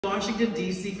Washington,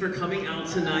 D.C. for coming out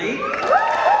tonight.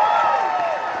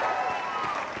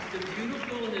 The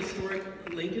beautiful and historic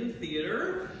Lincoln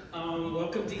Theater.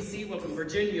 Welcome D.C., welcome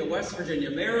Virginia, West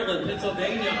Virginia, Maryland,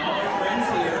 Pennsylvania, all our friends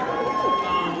here.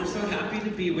 We're so happy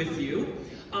to be with you.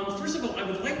 First of all, I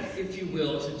would like, if you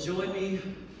will, to join me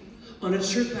on a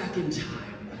trip back in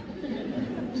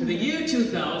time. To the year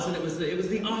 2000, it was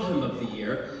the autumn of the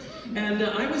year. And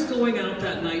I was going out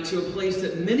that night to a place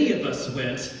that many of us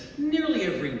went nearly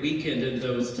every weekend in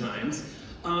those times,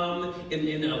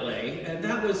 in LA, and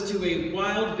that was to a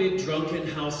wild, big, drunken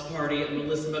house party at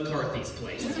Melissa McCarthy's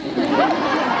place.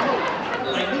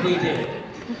 Like we did.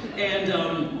 And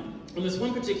on this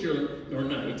one particular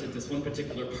night, at this one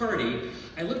particular party,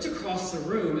 I looked across the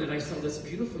room and I saw this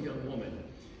beautiful young woman.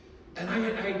 And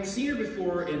I'd seen her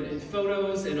before in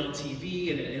photos and on TV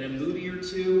and in a movie or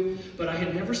two, but I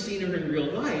had never seen her in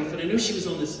real life. And I knew she was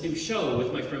on this new show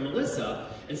with my friend Melissa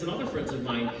and some other friends of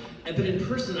mine. But in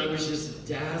person, I was just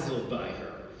dazzled by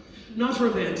her. Not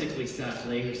romantically,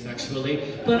 sadly, or sexually,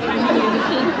 but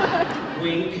I mean,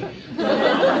 wink.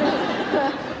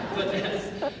 But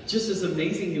as just this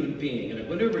amazing human being. And I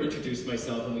went over and introduced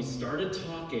myself, and we started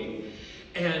talking.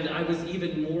 And I was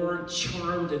even more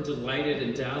charmed and delighted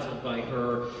and dazzled by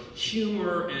her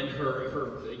humor and her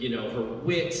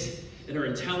wit and her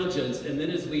intelligence. And then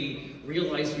as we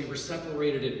realized we were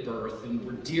separated at birth and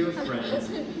were dear friends,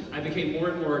 I became more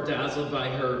and more dazzled by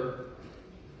her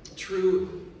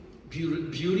true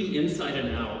beauty inside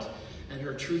and out, and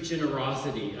her true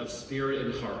generosity of spirit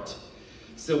and heart.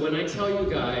 So when I tell you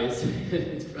guys,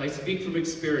 I speak from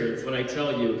experience when I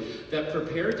tell you that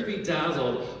prepare to be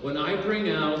dazzled when I bring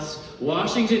out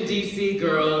Washington, D.C.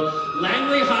 girl,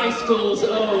 Langley High School's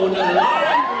own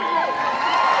Lauren.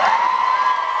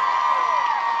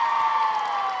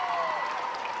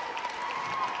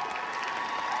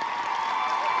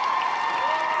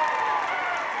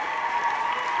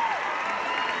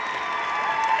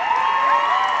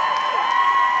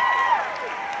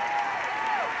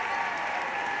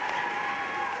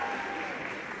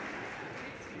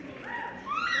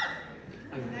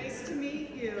 Nice to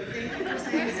meet you. Thank you for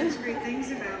saying such great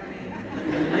things about me.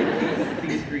 I like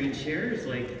these green chairs,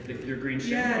 like your green chair.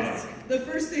 Yes. The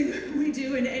first thing we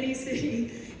do in any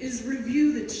city is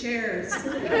review the chairs. It's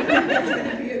going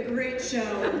to be a great show.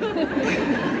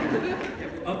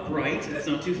 Upright, it's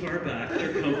not too far back.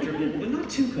 They're comfortable, but not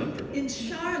too comfortable. In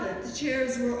Charlotte, the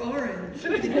chairs were orange.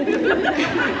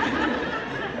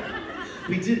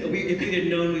 If we had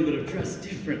known, we would have dressed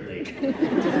differently. Different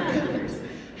colors.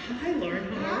 Hi, Lauren,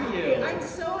 how are you? I'm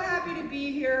so happy to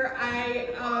be here. I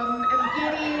am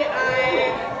giddy.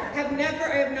 I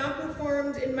have not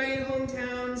performed in my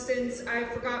hometown since I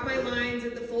forgot my lines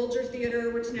at the Folger Theater,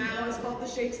 which now is called the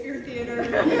Shakespeare Theater,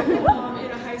 in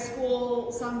a high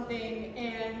school something,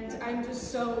 and I'm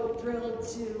just so thrilled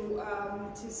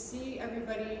to see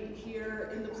everybody here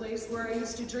in the place where I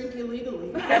used to drink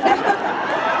illegally.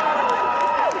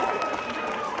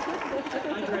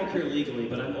 I drank here legally,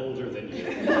 but I'm older than you.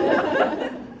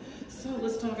 So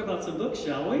let's talk about some books,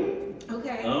 shall we?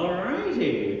 Okay. All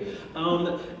righty.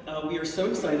 We are so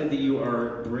excited that you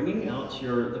are bringing out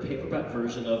the paperback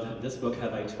version of this book,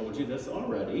 Have I Told You This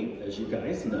Already, as you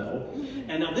guys know.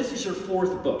 And now this is your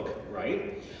fourth book,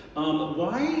 right?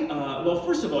 Why? Well,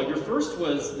 first of all, your first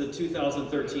was the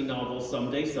 2013 novel,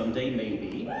 Someday, Someday,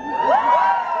 Maybe.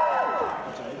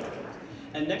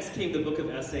 And next came the book of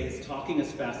essays, Talking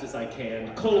as Fast as I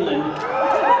Can, From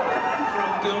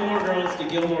Gilmore Girls to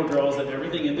Gilmore Girls and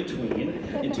everything in between,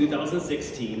 in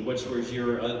 2016, which was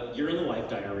your Year in the Life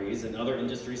diaries and other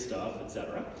industry stuff,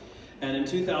 etc. And in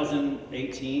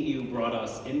 2018, you brought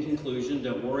us In Conclusion,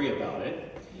 Don't Worry About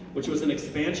It, which was an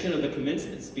expansion of the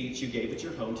commencement speech you gave at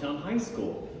your hometown high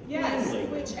school. Yes,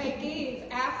 which I gave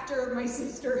after my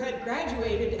sister had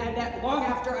graduated, and that long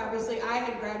after, obviously, I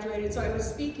had graduated, so I was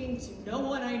speaking to no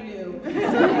one I knew at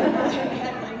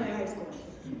Langley High School.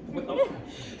 Well,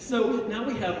 so now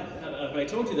we have, I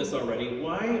told you this already,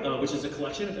 which is a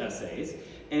collection of essays,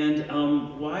 and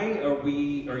why are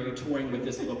you touring with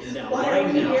this book now? Why are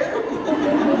we here?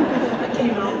 That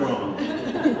came out wrong.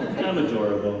 I'm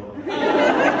adorable.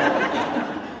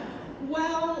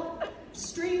 Well,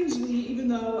 strangely, even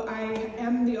though I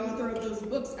am the author of those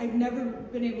books, I've never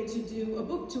been able to do a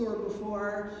book tour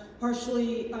before,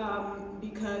 partially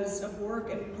because of work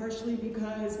and partially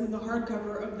because when the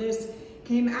hardcover of this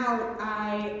came out,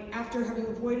 after having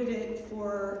avoided it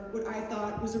for what I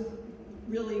thought was a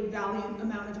really valiant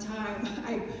amount of time,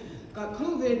 I got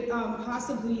COVID,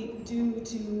 possibly due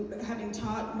to having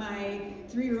taught my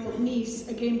 3-year-old niece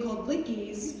a game called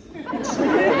Blinkies, which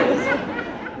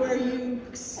is where you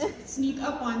sneak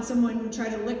up on someone and try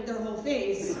to lick their whole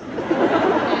face.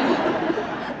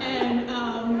 And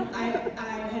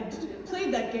I had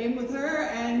played that game with her,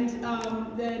 and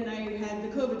then I had the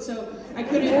COVID, so I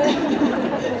couldn't.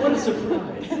 What a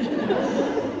surprise!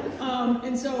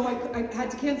 And so I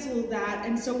had to cancel that,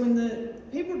 and so when the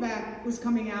paperback was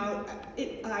coming out,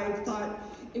 I thought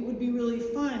it would be really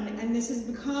fun, and this has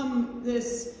become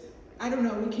this, I don't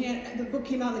know, the book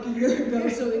came out like a year ago,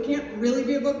 so it can't really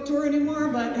be a book tour anymore,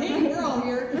 but hey, we're all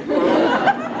here.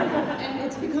 And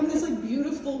it's become this like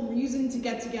beautiful reason to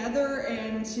get together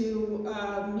and to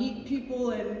meet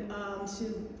people and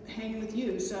to hang with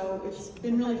you. So it's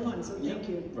been really fun, so thank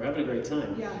you. We're having a great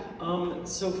time. Yeah.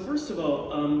 So first of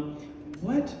all,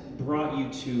 what brought you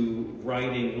to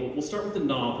writing? We'll start with the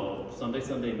novel, Someday,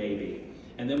 Someday Maybe,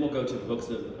 and then we'll go to the books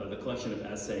of the collection of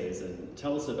essays, and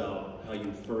tell us about how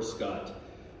you first got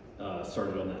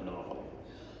started on that novel.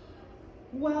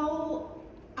 Well,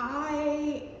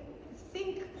 I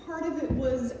think part of it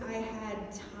was I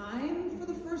had time for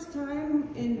the first time,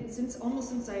 and almost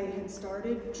since I had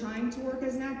started trying to work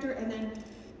as an actor, and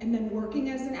then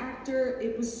working as an actor,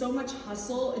 it was so much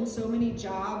hustle and so many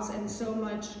jobs and so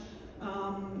much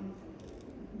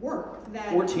work that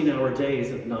 14-hour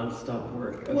days of non-stop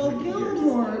work. Well,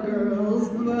 Gilmore Girls,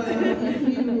 but if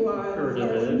you are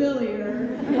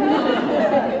familiar,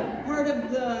 part of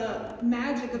the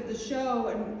magic of the show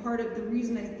and part of the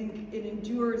reason I think it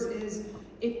endures is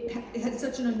it had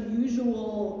such an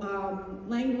unusual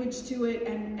language to it,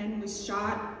 and was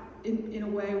shot in a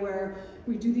way where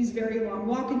we do these very long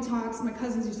walk-in talks. My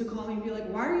cousins used to call me and be like,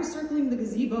 "Why are you circling the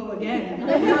gazebo again?"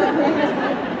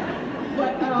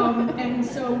 But, and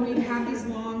so we'd have these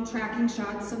long tracking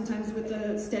shots, sometimes with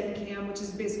a Steadicam, which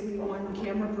is basically one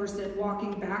camera person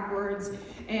walking backwards,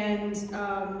 and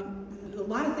a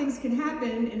lot of things can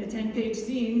happen in a 10-page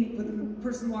scene with a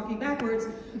person walking backwards.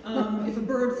 If a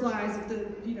bird flies, if the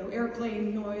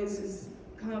airplane noise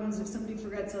comes, if somebody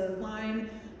forgets a line,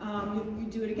 you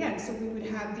do it again. So we would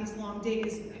have these long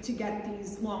days to get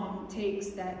these long takes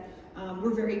that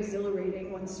were very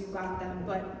exhilarating once you got them.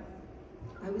 But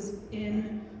I was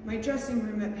in my dressing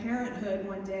room at Parenthood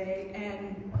one day,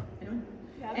 and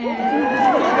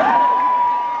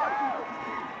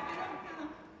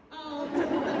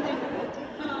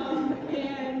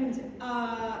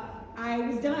I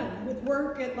was done with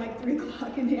work at like 3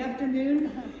 o'clock in the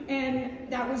afternoon, and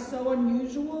that was so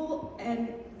unusual, and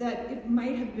that it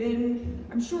might have been,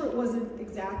 I'm sure it wasn't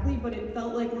exactly, but it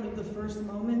felt like one of the first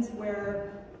moments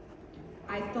where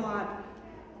I thought,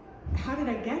 how did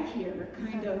I get here,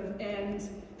 kind of? And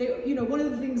they, one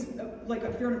of the things, like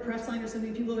if you're on a press line or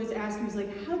something, people always ask me, is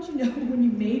like, how'd you know when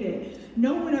you made it?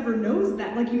 No one ever knows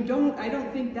that. Like I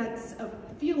don't think that's a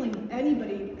feeling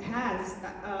anybody has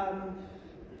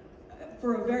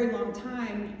for a very long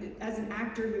time. As an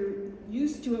actor, you're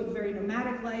used to a very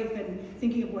nomadic life and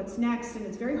thinking of what's next, and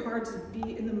it's very hard to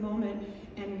be in the moment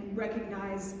and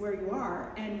recognize where you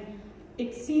are. And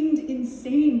it seemed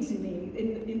insane to me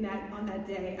on that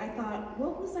day. I thought,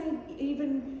 what was I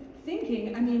even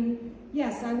thinking? I mean,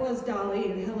 yes, I was Dolly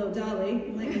in Hello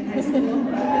Dolly, like in high school.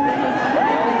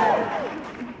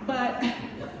 But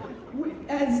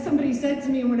as somebody said to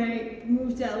me when I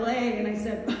moved to LA, and I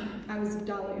said, I was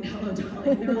Dolly in Hello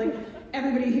Dolly, they were like,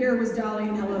 everybody here was Dolly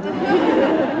in Hello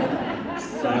Dolly.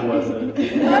 So, I wasn't.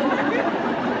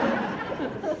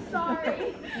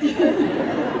 Sorry.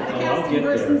 Casting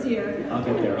person's here. I'll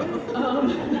get there.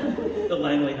 The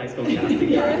Langley High School casting.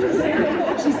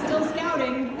 She's still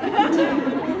scouting.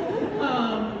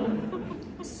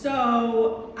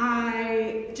 So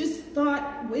I just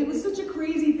thought it was such a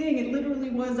crazy thing. It literally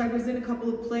was. I was in a couple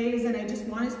of plays, and I just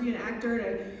wanted to be an actor,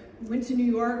 and I went to New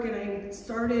York, and I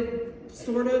started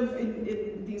sort of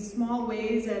in these small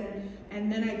ways,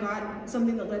 and then I got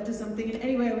something that led to something. And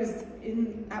anyway, I was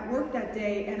at work that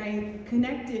day, and I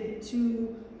connected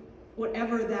to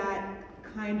whatever that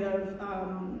kind of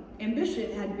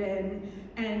ambition had been.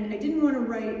 And I didn't want to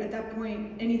write, at that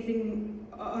point, anything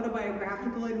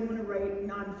autobiographical. I didn't want to write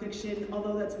nonfiction,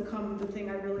 although that's become the thing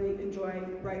I really enjoy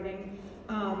writing.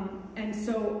 And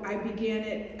so I began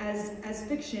it as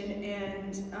fiction,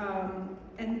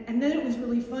 and then it was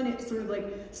really fun. It sort of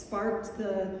like sparked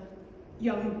the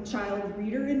young child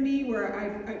reader in me, where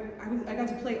I got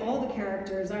to play all the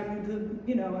characters. I can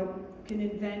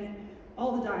invent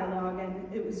all the dialogue,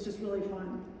 and it was just really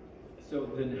fun. So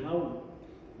then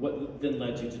what then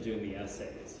led you to doing the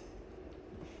essays?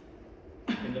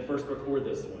 In the first book or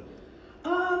this one?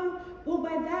 Well,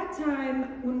 by that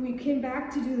time, when we came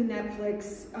back to do the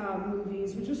Netflix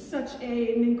movies, which was such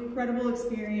an incredible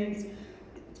experience,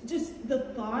 just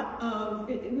the thought of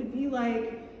it would be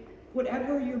like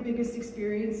whatever your biggest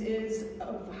experience is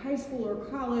of high school or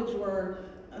college or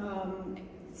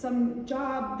some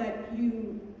job that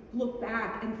you look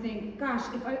back and think, gosh,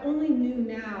 if I only knew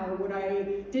now what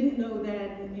I didn't know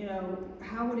then, you know,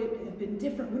 how would it have been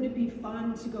different? Wouldn't it be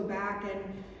fun to go back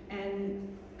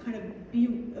and kind of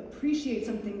appreciate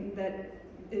something that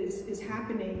is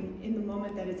happening in the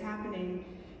moment that it's happening?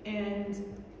 And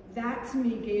that to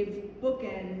me gave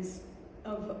bookends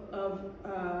of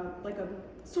like a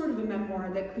sort of a memoir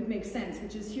that could make sense,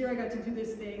 which is here I got to do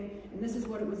this thing, and this is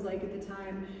what it was like at the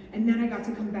time, and then I got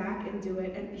to come back and do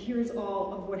it, and here's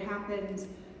all of what happened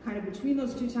kind of between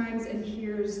those two times, and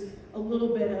here's a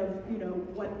little bit of, you know,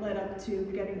 what led up to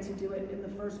getting to do it in the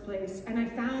first place. And I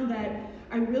found that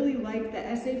I really like the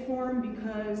essay form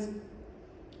because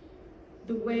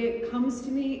the way it comes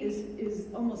to me is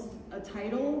almost a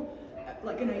title,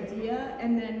 like an idea,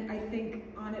 and then I think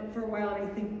on it for a while, and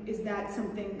I think, is that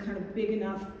something kind of big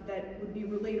enough that would be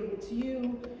relatable to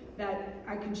you, that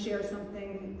I can share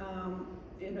something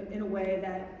in a way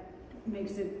that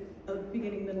makes it a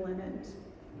beginning, middle, and end.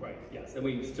 Right, yes, and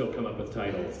we still come up with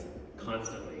titles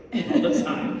constantly, all the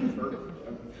time.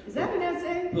 Is that an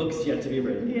essay? Books yet to be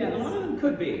written. Yes. A lot of them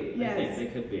could be. Yes. I think they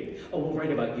could be. Oh, we'll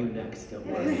write about you next, don't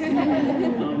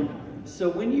worry. So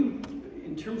when you,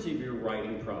 in terms of your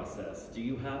writing process, do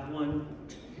you have one?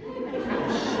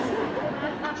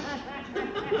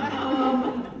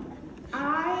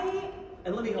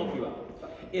 And let me help you out.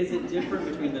 Is it different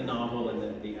between the novel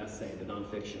and the essay, the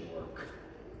nonfiction work?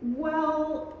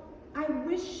 Well, I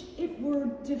wish it were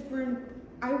different.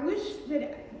 I wish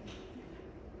that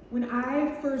when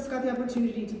I first got the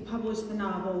opportunity to publish the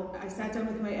novel, I sat down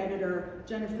with my editor,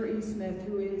 Jennifer E. Smith,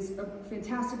 who is a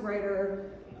fantastic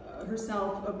writer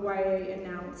herself of YA and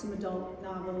now some adult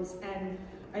novels, and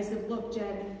I said, look,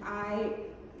 Jen, I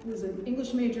was an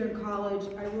English major in college.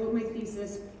 I wrote my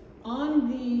thesis on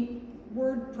the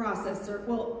word processor,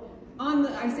 well, on the,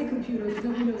 I say computers,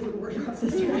 nobody knows what a word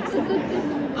processor is,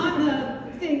 on the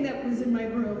thing that was in my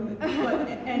room, but,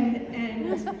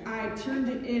 and I turned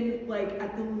it in like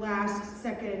at the last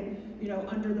second, you know,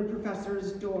 under the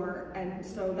professor's door, and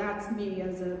so that's me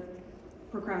as a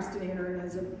procrastinator and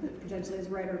as a potentially as a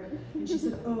writer. And she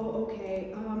said, oh,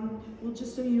 okay, well,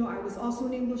 just so you know, I was also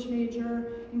an English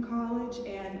major in college,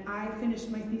 and I finished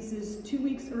my thesis 2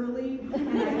 weeks early,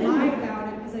 and I lied about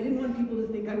it because I didn't want people to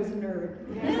think I was a nerd.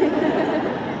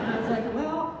 And I was like,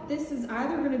 well, this is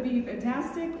either going to be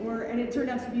fantastic, or, and it turned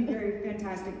out to be very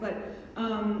fantastic, but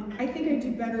I think I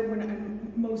do better when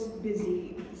I'm most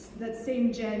busy. That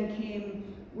same Jen came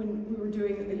when we were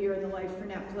doing A Year in the Life for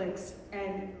Netflix,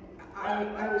 and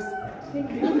I was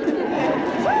thinking,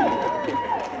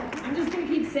 I'm just going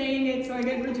to keep saying it so I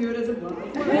get gratuitous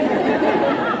applause. And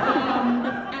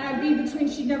I'd be between,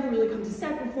 she'd never really come to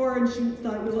set before, and she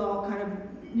thought it was all kind of,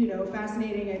 you know,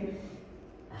 fascinating, and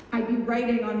I'd be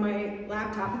writing on my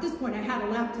laptop. At this point, I had a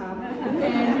laptop,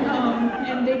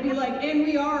 and they'd be like, and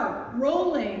we are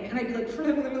rolling, and I'd be like,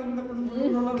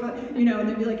 you know, and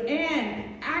they'd be like, and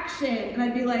action, and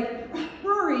I'd be like,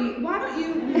 Rory, why don't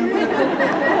you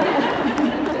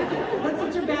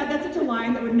that's such a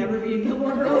line that would never be in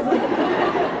Gilmore Girls. Like,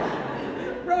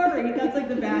 Rory, that's like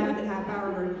the bad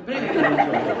half-hour version. But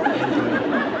anyway,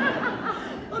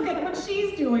 look at what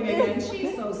she's doing again.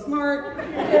 She's so smart.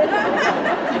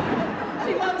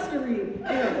 She loves to read.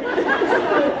 Anyway,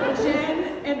 so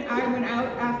Jen and I went out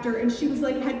after, and she was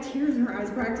like, had tears in her eyes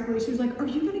practically. She was like, are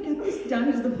you going to get this done?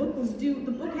 Because the book was due.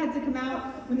 The book had to come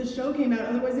out when the show came out,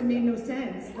 otherwise it made no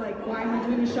sense. Like, why am I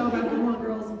doing a show about Gilmore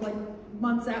Girls like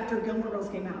months after Gilmore Girls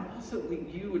came out? So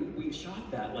we shot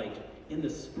that like in the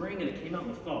spring and it came out in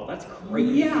the fall. That's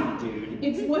crazy, yeah, dude.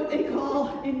 It's what they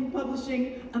call in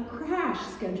publishing a crash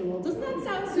schedule. Doesn't that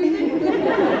sound soothing? Does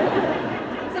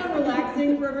that sound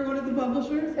relaxing for everyone at the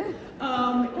publishers?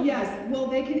 Yes, well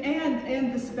they can,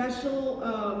 and the special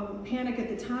panic at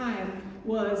the time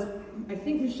was, I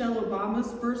think Michelle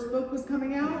Obama's first book was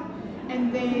coming out,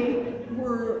 and it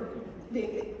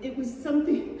was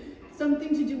something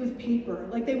to do with paper.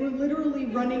 Like they were literally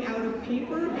running out of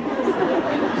paper because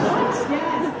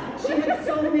yes, she had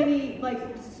so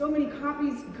many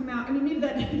copies come out. I mean, maybe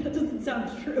that doesn't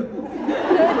sound true.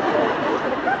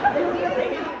 They were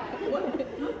running out. What?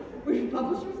 Were you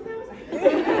publishers now?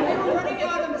 They were running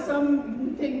out of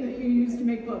something that you use to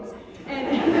make books. And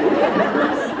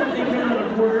they ran out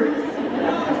of words.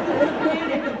 No, so there was a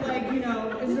panic of like, you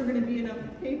know, is there going to be enough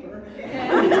paper?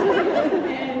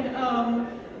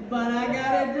 But I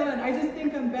got it done. I just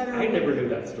think I'm better. I never knew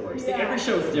that story. Yeah. See, every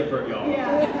show's different, y'all.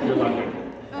 Yeah. You're lucky.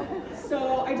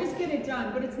 So I just get it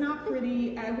done, but it's not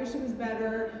pretty. I wish it was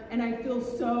better, and I feel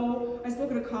so, I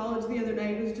spoke at a college the other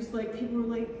night, it was just like, people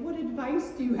were like, what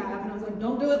advice do you have? And I was like,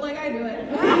 don't do it like I do it.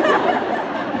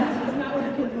 It's not what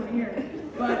the kids want to hear.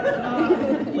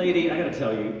 But, lady, I gotta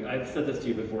tell you, I've said this to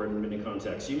you before in many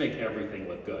contexts, you make everything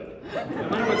look good. No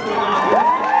matter what's going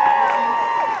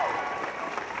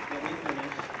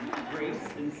on, grace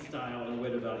and style and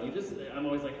wit about you. I'm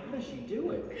always like, how does she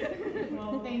do it?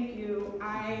 well, thank you.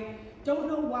 I don't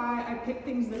know why I pick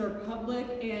things that are public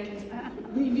and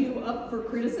leave you up for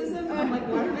criticism. I'm like,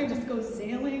 why don't I just go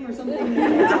sailing or something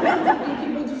that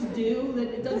people just do that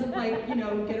it doesn't, like, you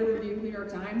know, get a review in the New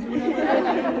York Times or whatever.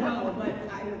 I don't know, but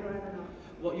I don't know.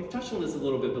 Well, you've touched on this a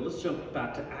little bit, but let's jump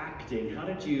back to acting. How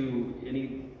did you,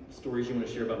 any stories you want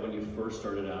to share about when you first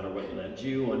started out, or what led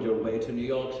you on your way to New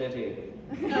York City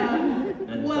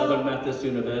and Southern Methodist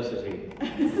University?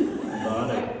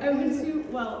 I went to,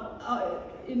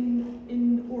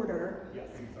 in order. Yes,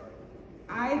 I'm sorry.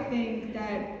 I think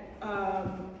that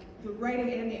the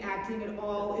writing and the acting at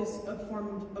all is a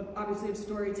form of, obviously, of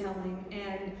storytelling,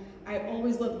 and I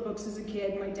always loved books as a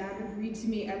kid. My dad would read to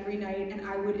me every night, and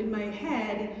I would, in my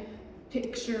head,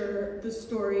 picture the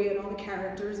story and all the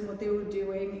characters and what they were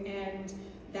doing, and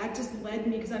that just led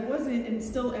me, because I wasn't and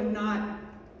still am not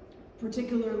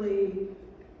particularly,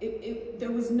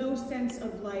 there was no sense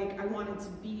of like, I wanted to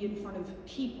be in front of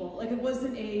people. Like, it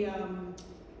wasn't it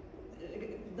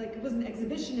wasn't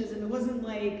exhibitionism, it wasn't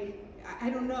like, I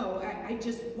don't know, I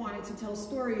just wanted to tell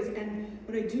stories.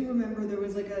 But I do remember there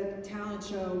was like a talent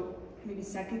show, maybe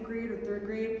second grade or third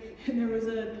grade, and there was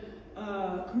a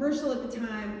commercial at the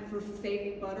time for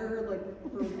fake butter, like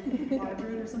for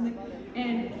margarine or something.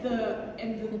 And the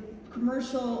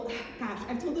commercial, gosh,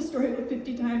 I've told this story about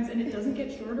 50 times and it doesn't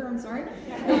get shorter, I'm sorry.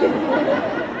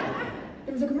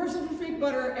 There was a commercial for fake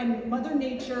butter, and Mother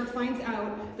Nature finds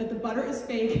out that the butter is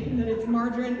fake and that it's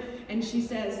margarine, and she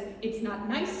says, it's not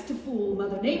nice to fool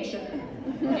Mother Nature.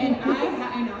 And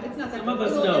I know, it's not that. Some of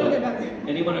us know.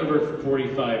 Anyone over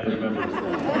 45 remembers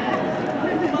that.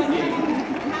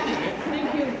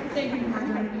 Thank you,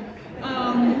 margarine.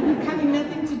 Having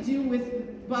nothing to do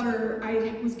with butter,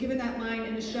 I was given that line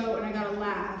in a show and I got a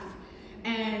laugh.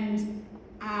 And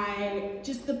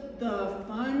just the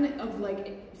fun of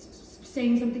like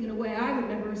saying something in a way I would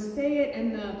never say it,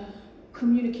 and the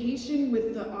communication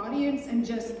with the audience and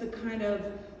just the kind of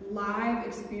live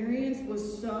experience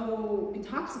was so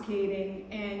intoxicating,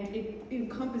 and it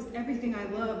encompassed everything I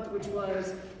loved, which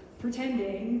was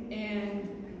pretending and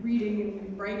reading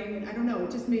and writing, and I don't know,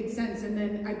 it just made sense. And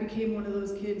then I became one of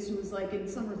those kids who was like in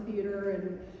summer theater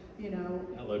and, you know.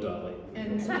 Hello, Dolly.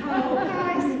 And, oh,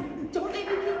 guys, don't make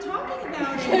me keep talking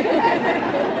about it.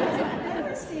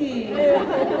 It's embarrassing.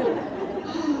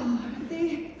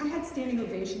 I had standing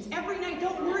ovations every night,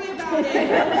 don't worry about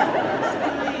it.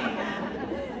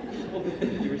 Well, but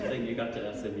then you were saying you got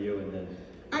to SMU and then...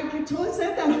 I totally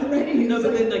said that already. No,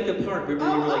 but then like the park,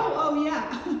 remember you were like... Oh,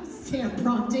 yeah. Sam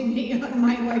prompting me on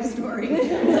my life story. Like,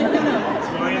 no. That's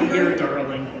why I'm here,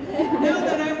 darling. No,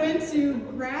 that I went to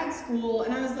grad school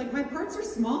and I was like, my parts are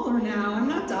smaller now. I'm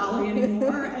not Dolly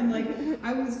anymore. And like,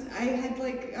 I was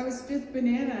fifth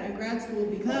banana in grad school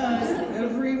because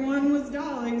everyone was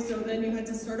Dolly. So then you had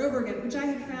to start over again, which I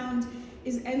have found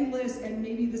is endless. And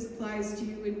maybe this applies to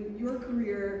you in your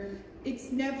career.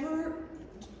 It's never...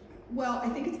 Well, I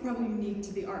think it's probably unique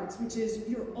to the arts, which is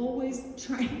you're always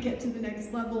trying to get to the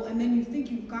next level, and then you think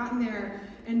you've gotten there,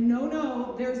 and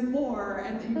no, there's more,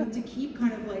 and you need to keep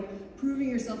kind of like proving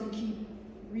yourself and keep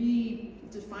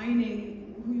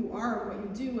redefining who you are and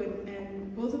what you do,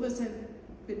 and both of us have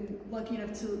been lucky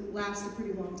enough to last a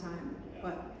pretty long time.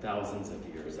 But thousands of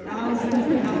years. Thousands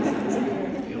and thousands of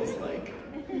years. It feels like.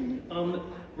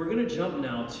 We're going to jump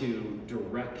now to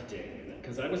directing.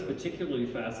 Because I was particularly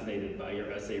fascinated by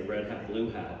your essay, Red Hat,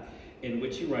 Blue Hat, in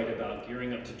which you write about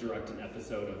gearing up to direct an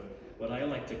episode of what I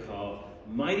like to call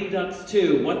Mighty Ducks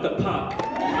 2, What the Puck?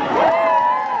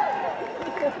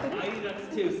 Mighty Ducks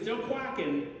 2, still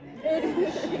quacking.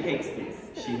 She hates these.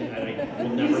 I will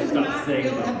never stop saying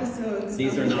them. Episodes.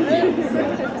 These are not the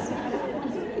episodes.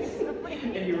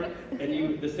 And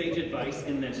the sage advice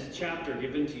in this chapter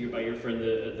given to you by your friend,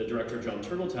 the director, John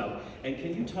Turteltaub. And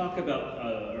can you talk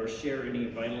about or share any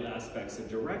vital aspects of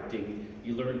directing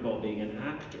you learned while being an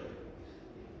actor?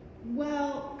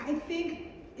 Well, I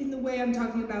think in the way I'm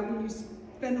talking about, when you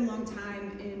spend a long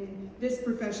time in this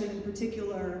profession in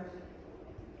particular,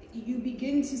 you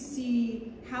begin to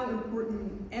see how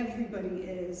important everybody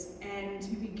is, and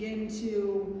you begin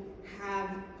to have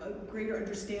a greater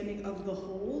understanding of the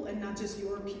whole and not just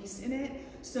your piece in it.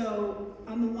 So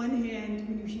on the one hand,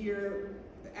 when you hear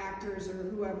actors or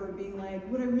whoever being like,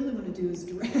 what I really want to do is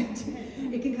direct.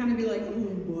 It can kind of be like,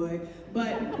 oh boy.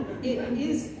 But it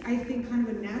is, I think, kind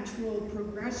of a natural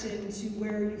progression to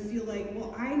where you feel like,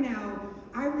 well,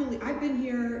 I've been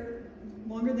here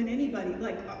longer than anybody,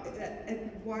 like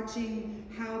at watching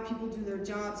how people do their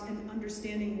jobs and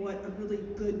understanding what a really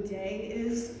good day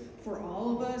is for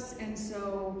all of us. And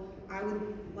so I would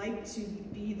like to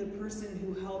be the person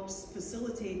who helps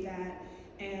facilitate that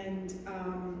and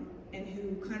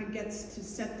who kind of gets to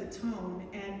set the tone.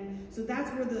 And so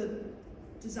that's where the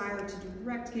desire to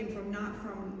direct came from, not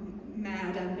from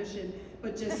mad ambition,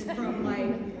 but just from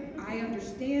like, I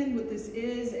understand what this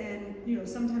is, and you know,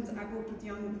 sometimes I've worked with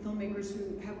young filmmakers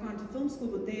who have gone to film school,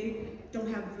 but they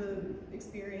don't have the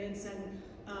experience, and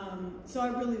so I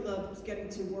really love getting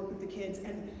to work with the kids.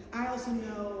 And I also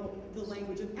know the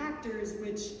language of actors,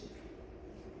 which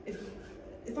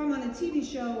if I'm on a TV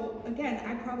show, again,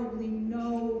 I probably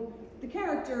know the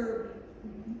character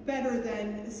better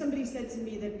than somebody said to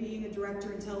me that being a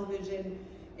director in television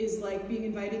is like being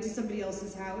invited to somebody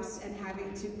else's house and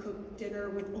having to cook dinner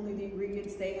with only the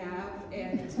ingredients they have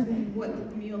and what the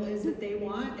meal is that they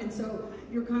want. And so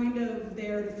you're kind of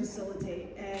there to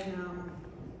facilitate. And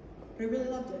I really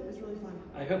loved it. It was really fun.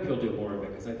 I hope you'll do more of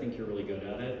it, because I think you're really good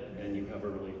at it, and you have a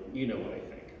really, you know what I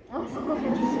think.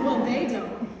 Well, they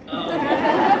don't.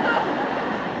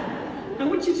 I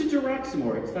want you to direct some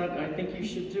more. It's that I think you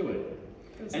should do it.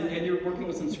 And you're working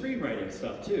with some screenwriting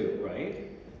stuff too, right?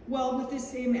 Well, with this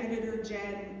same editor,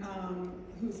 Jen,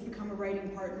 who's become a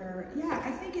writing partner, yeah,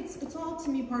 I think it's all, to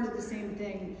me, part of the same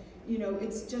thing. You know,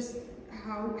 it's just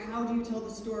how do you tell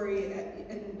the story?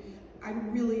 And I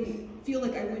really feel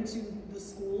like I went to the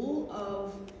school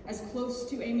of as close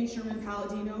to Amy Sherman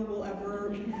Palladino will ever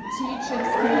teach and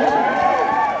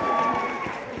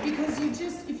speak. Because you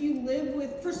just, if you live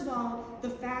with, first of all, the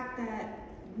fact that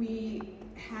we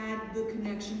had the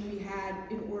connection we had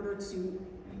in order to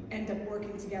end up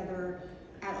working together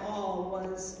at all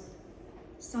was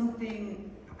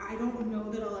something I don't know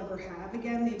that I'll ever have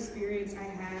again. The experience I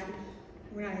had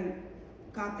when I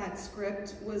got that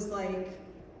script was like,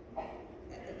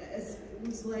 it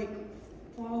was like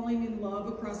falling in love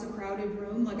across a crowded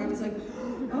room. Like I was like,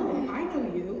 oh, I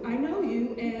know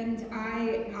you, and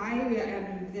I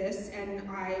am this, and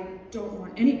I don't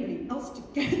want anybody else to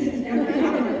get it out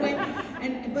of my way.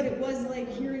 But it was like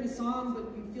hearing a song, but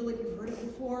you feel like you've heard it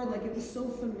before. Like it was so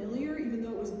familiar, even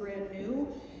though it was brand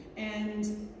new.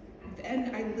 And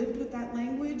then I lived with that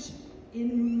language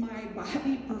in my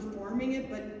body, performing it,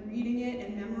 but reading it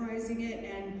and memorizing it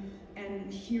and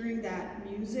hearing that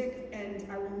music. And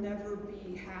I will never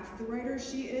be half the writer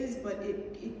she is, but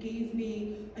it gave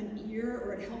me an ear,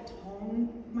 or it helped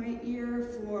hone my ear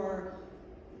for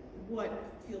what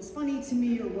feels funny to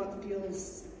me or what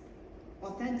feels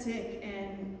authentic.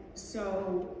 And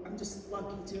so I'm just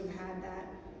lucky to have had that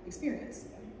experience.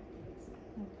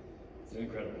 It's an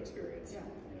incredible experience. Yeah.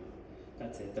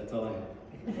 That's it. That's all I have.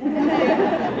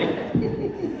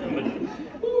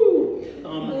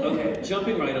 Okay,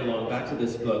 jumping right along, back to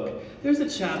this book. There's a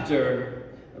chapter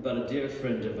about a dear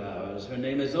friend of ours. Her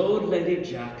name is Old Lady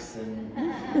Jackson.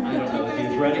 I don't know if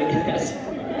you've read it yet.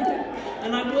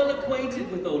 And I'm well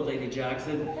acquainted with Old Lady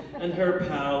Jackson and her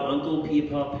pal, Uncle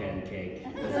Peepaw Pancake.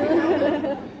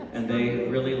 And they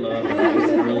really love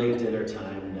this early dinner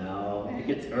time now. It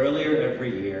gets earlier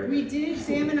every year.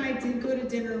 Sam and I did go to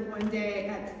dinner one day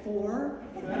at 4.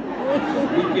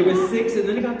 It was 6, and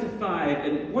then it got to 5,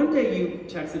 and one day you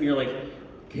texted me, you're like,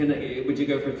 would you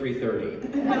go for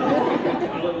 3:30? No.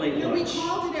 Call it late lunch. We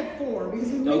called it at 4, because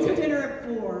we went to dinner at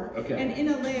 4. Okay. And in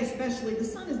LA especially, the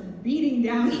sun is beating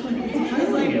down on it. I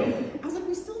was like,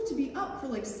 we still have to be up for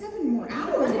like 7 more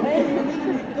hours before we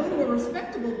can go to a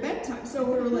respectable bedtime. So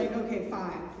we were like, okay,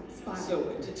 5. It's 5. So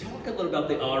to talk a little about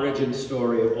the origin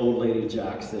story of Old Lady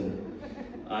Jackson.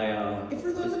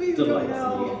 For those of you who don't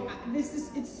know,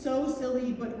 it's so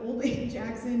silly, but Old Lady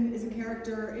Jackson is a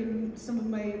character in some of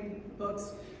my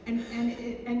books, and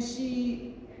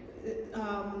she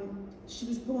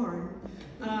was born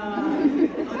on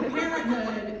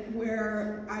Parenthood,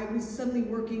 where I was suddenly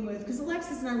working with, because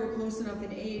Alexis and I were close enough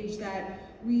in age that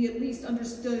we at least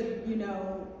understood, you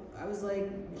know, I was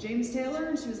like, James Taylor?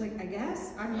 And she was like, I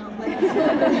guess? I don't know. Like, we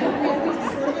at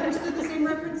least sort of understood the same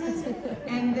references.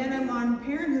 And then I'm on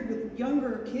Parenthood with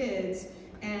younger kids,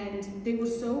 and they were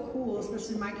so cool,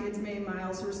 especially my kids, May and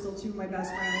Miles, who are still 2 of my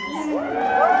best friends.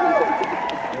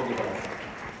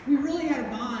 We really had a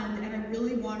bond, and I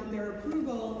really wanted their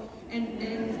approval,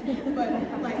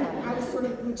 but like I was sort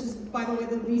of, which is by the way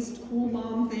the least cool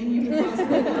mom thing you could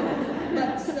possibly do.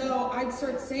 But so I'd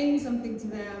start saying something to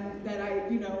them that I,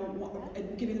 you know,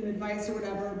 giving them advice or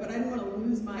whatever, but I didn't want to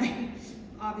lose my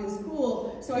obvious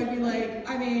cool. So I'd be like,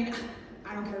 I mean,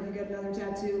 I don't care if you get another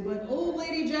tattoo, but old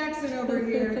lady Jackson over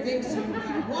here thinks you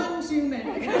had one too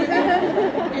many.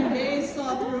 And they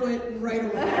saw through it right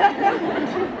away.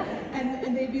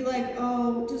 And they'd be like,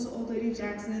 oh, does old lady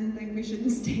Jackson think we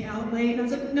shouldn't stay out late? And I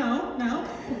was like, no.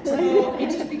 So it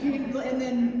just became, and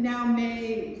then now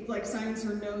May like signs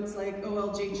her notes like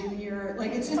OLJ Jr.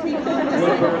 Like it's just become this.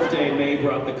 One birthday, May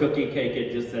brought the cookie cake.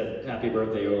 It just said, "Happy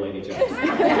birthday, old lady Jackson."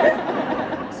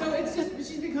 So it's just,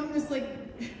 she's become this like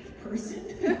person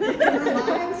in our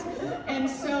lives. And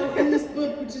so in this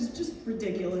book, which is just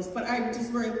ridiculous, but I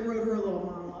just wrote her a little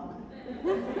monologue.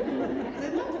 I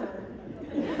love her.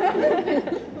 I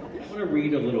want to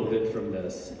read a little bit from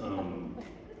this,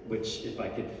 which, if I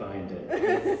could find it,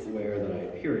 I swear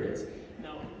that here it is.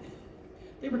 Now,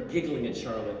 they were giggling at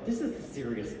Charlotte. This is the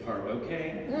serious part,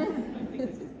 okay? I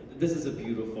think this is a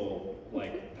beautiful,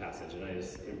 like, passage, and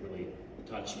it really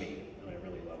touched me, and I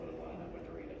really love it a lot, and I want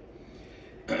to read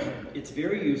it. It's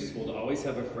very useful to always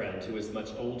have a friend who is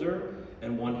much older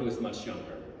and one who is much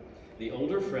younger. The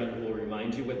older friend will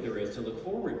remind you what there is to look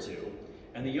forward to,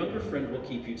 and the younger friend will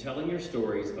keep you telling your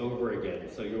stories over again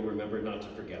so you'll remember not to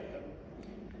forget them.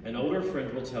 An older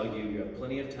friend will tell you have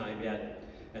plenty of time yet,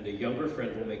 and a younger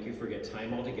friend will make you forget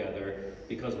time altogether,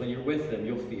 because when you're with them,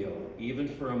 you'll feel, even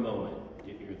for a moment,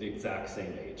 you're the exact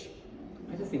same age.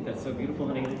 I just think that's so beautiful,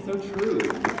 honey. It's so true.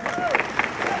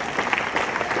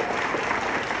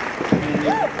 And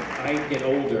as I get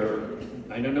older,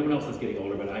 I know no one else is getting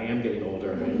older, but I am getting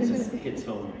older, and it just hits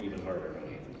home even harder,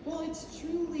 honey. Well, it's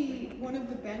truly one of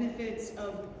the benefits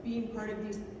of being part of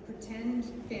these pretend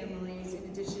families, in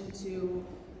addition to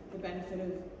the benefit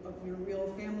of your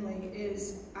real family,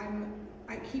 is I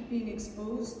keep being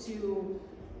exposed to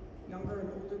younger and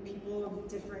older people of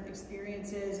different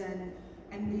experiences,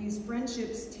 and these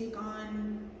friendships take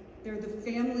on, they're the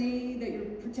family that you're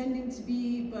pretending to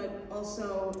be, but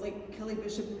also, like Kelly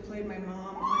Bishop, who played my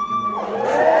mom on Gilmore Girls,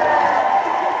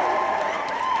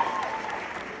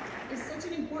 is such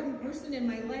an important person in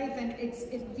my life, and it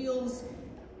feels,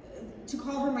 to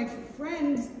call her my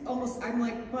friend, almost, I'm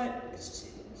like, but,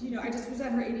 you know, I just was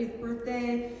at her 80th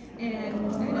birthday,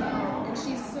 and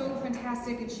she's so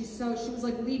fantastic, and she was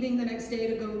like leaving the next day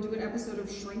to go do an episode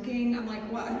of Shrinking. I'm like,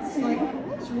 what? It's like,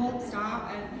 she won't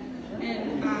stop,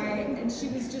 and she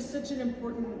was just such an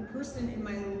important person in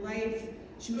my life.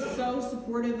 She was so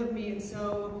supportive of me and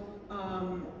so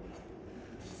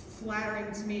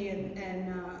flattering to me, and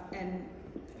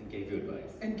gave you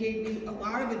advice. And gave me a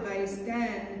lot of advice.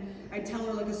 Then I'd tell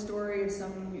her like a story of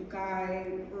some guy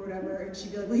or whatever, and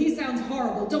she'd be like, well, he sounds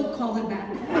horrible, don't call him back.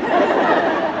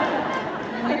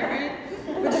 I'm like, all right.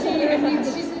 But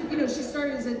she's, you know, she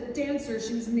started as a dancer.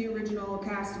 She was in the original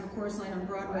cast of A Chorus Line on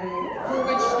Broadway,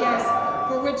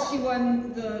 for which she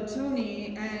won the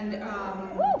Tony, and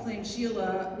playing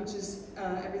Sheila, which is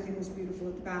Everything Was Beautiful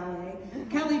at the Ballet.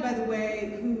 Kelly, by the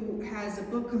way, who has a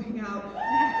book coming out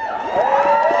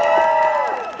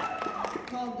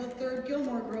called The Third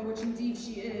Gilmore Girl, which indeed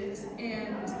she is,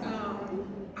 and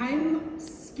I'm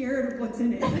scared of what's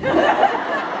in it.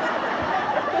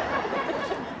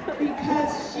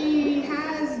 Because she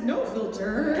has no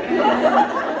filter, and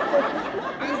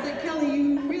I was like, Kelly,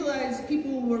 you realize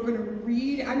people were going to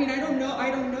read? I mean, I don't know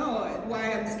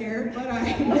why I'm scared, but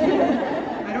I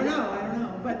don't know.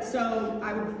 But so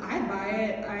I'd buy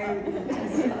it.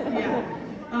 Yeah.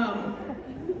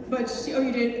 But she, oh,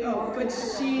 you did? Oh, but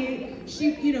she,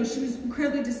 you know, she was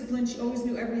incredibly disciplined. She always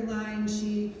knew every line.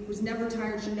 She was never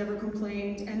tired. She never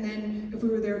complained. And then if we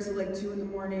were there till like 2 in the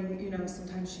morning, you know,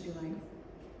 sometimes she'd be like,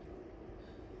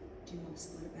 do you want to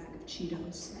split a bag of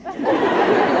Cheetos? Really?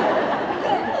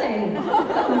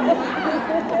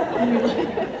 And we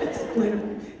like split a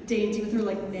dainty with her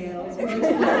like nails. We like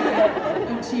split a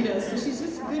bag of Cheetos. So she's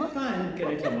just good fun. Can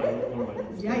I tell one of my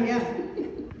Yeah.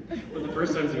 Well, the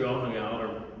first times we all hung out,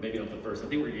 or maybe not the first, I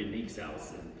think we were at Unique's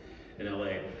house in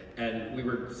LA, and we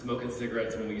were smoking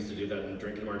cigarettes when we used to do that, and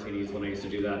drinking martinis when I used to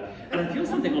do that, and I feel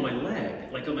something on my leg,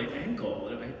 like on my ankle,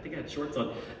 and I think I had shorts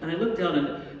on, and I looked down,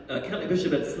 and Kelly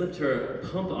Bishop had slipped her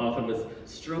pump off and was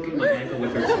stroking my ankle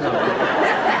with her toe.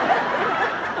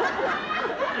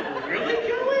 Really,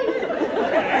 Kelly?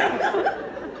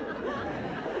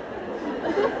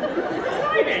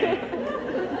 Exciting!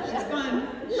 She's fun.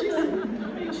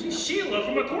 She's Sheila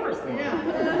from A Chorus Line. Yeah.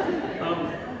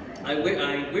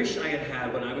 I wish I had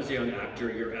had, when I was a young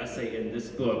actor, your essay in this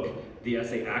book, The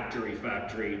Essay Actory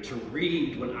Factory, to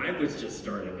read when I was just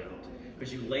starting out.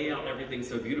 Because you lay out everything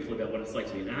so beautifully about what it's like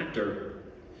to be an actor.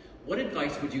 What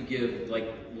advice would you give,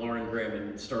 like, Lauren Graham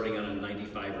in starting out in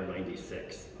 95 or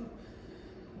 96?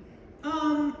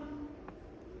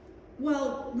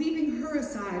 Well, leaving her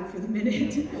aside for the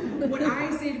minute, what I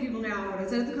say to people now, what I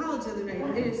said at the college the other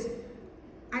night, is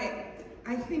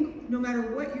I think no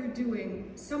matter what you're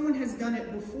doing, someone has done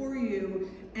it before you,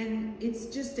 and it's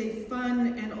just a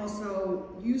fun and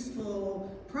also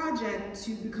useful project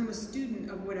to become a student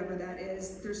of whatever that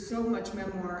is. There's so much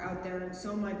memoir out there and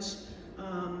so much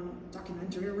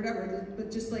documentary or whatever, but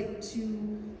just like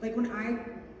when I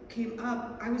came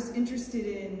up, I was interested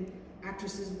in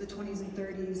actresses of the 20s and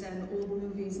 30s and old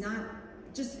movies, not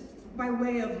just by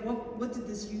way of what did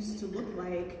this used to look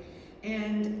like.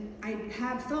 And I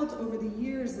have felt over the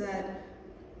years that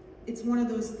it's one of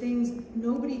those things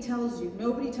nobody tells you.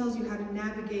 Nobody tells you how to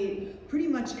navigate pretty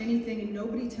much anything, and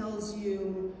nobody tells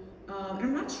you, and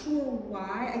I'm not sure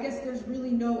why. I guess there's really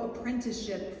no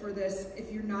apprenticeship for this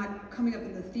if you're not coming up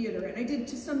in the theater. And I did,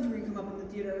 to some degree, come up in the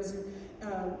theater. I was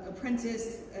an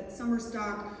apprentice at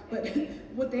Summerstock, but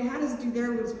what they had us do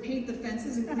there was paint the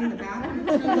fences and clean the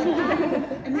bathrooms. And I was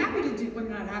like, I'm happy to do, I'm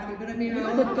not happy, but I mean,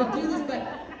 I'll do this, but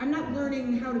I'm not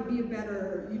learning how to be a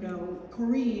better,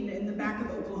 Corrine in the back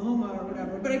of Oklahoma or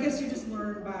whatever. But I guess you just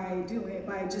learn by doing it,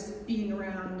 by just being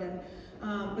around. And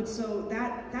but so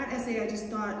that essay, I just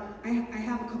thought, I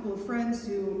have a couple of friends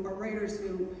who are writers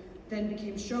who then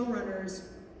became showrunners,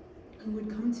 who would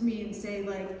come to me and say,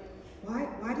 like, why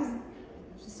does,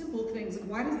 simple things, like,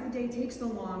 why does the day take so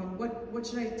long, and what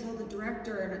should I tell the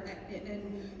director,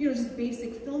 and just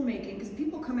basic filmmaking, because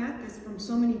people come at this from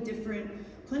so many different,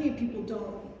 plenty of people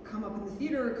don't come up in the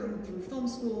theater or come through film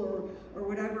school or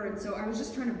whatever, and so I was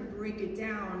just trying to break it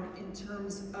down in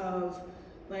terms of,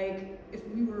 like, if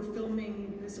we were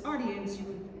filming this audience, you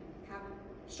would have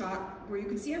a shot where you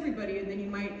could see everybody, and then you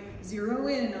might zero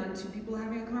in on two people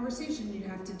having a conversation. You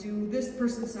have to do this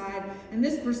person's side and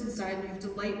this person's side, and you have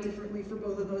to light differently for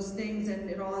both of those things, and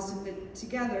it all has to fit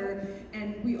together.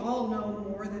 And we all know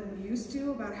more than we used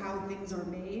to about how things are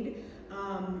made,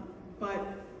 but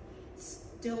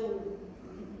still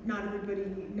not everybody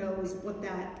knows what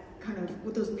that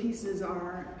what those pieces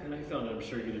are. And I found, I'm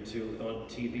sure you did too, on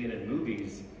TV and in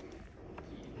movies,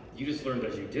 you just learned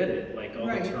as you did it, like all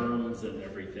the terms and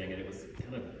everything, and it was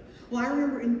kind of... Well, I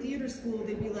remember in theater school,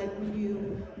 they'd be like, when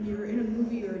you're in a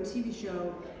movie or a TV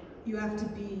show, you have to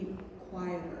be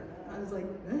quieter. I was like,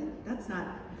 that's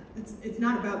not, it's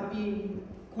not about being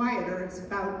quieter, it's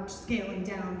about scaling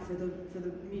down for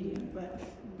the medium, but...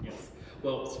 Yes.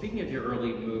 Well, speaking of your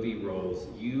early movie roles,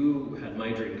 you had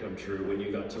my dream come true when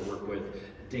you got to work with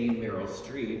Dame Meryl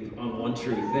Streep on One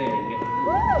True Thing.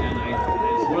 And it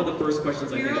was one of the first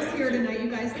questions I think I asked. Meryl's here tonight, you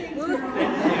guys. Thanks, Meryl.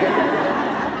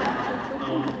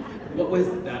 What was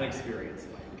that experience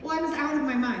like? Well, I was out of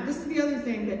my mind. This is the other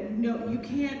thing that, no, you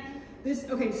can't,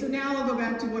 okay, so now I'll go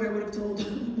back to what I would have told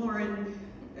Lauren,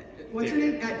 what's her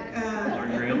name?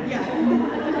 Lauren Graham?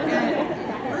 Yeah.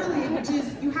 Early, which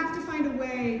is you have to find a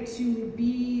way to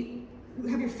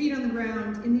have your feet on the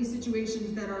ground in these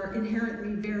situations that are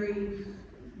inherently very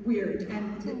weird,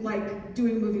 and like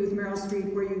doing a movie with Meryl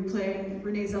Streep where you play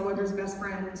Renee Zellweger's best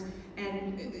friend,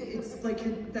 and it's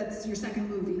like that's your second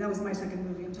movie. That was my second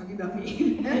movie. I'm talking about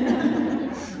me.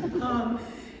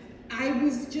 I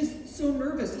was just so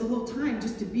nervous the whole time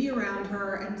just to be around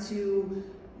her, and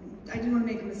I didn't want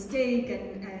to make a mistake,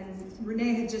 and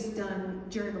Renee had just done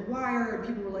Jerry Maguire, and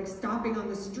people were like stopping on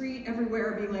the street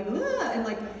everywhere, being like, ugh, and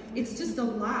like, it's just a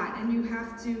lot, and you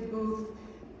have to both,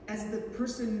 as the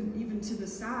person even to the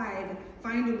side,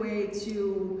 find a way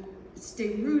to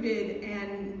stay rooted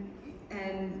and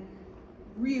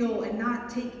real, and not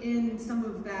take in some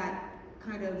of that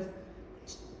kind of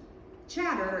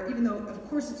chatter, even though of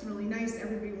course it's really nice,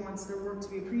 everybody wants their work to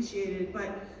be appreciated, but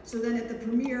so then at the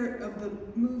premiere of the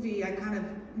movie, I kind of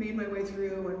made my way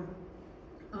through,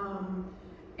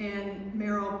 and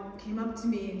Meryl came up to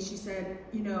me and she said,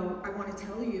 I want to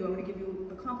tell you, I want to give you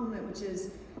a compliment, which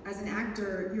is, as an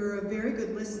actor, you're a very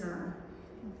good listener.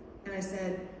 And I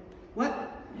said,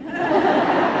 what?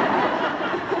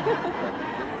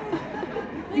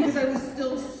 Because I was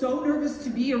still so nervous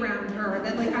to be around her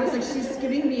that I was like, she's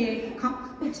giving me a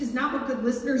compliment, which is not what good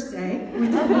listeners say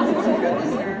when someone's a good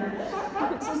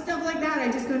listener. So stuff like that,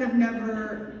 I just kind of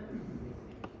never...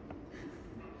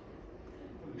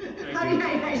 I'm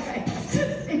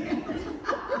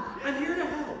here to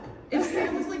help. If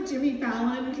Sam was like Jimmy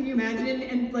Fallon, can you imagine?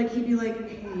 And he'd be like,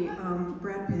 hey,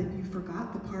 Brad Pitt, you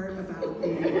forgot the part about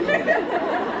the...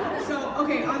 So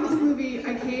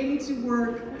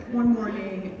work one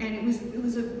morning, and it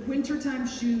was a wintertime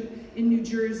shoot in New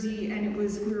Jersey, and we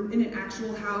were in an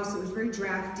actual house. It was very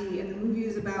drafty, and the movie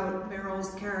is about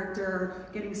Meryl's character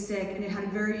getting sick, and it had a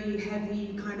very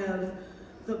heavy kind of,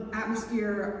 the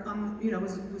atmosphere,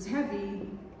 was heavy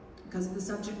because of the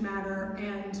subject matter,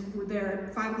 and we're there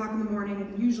at 5 o'clock in the morning,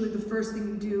 and usually the first thing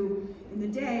you do in the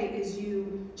day is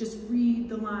you just read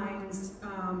the lines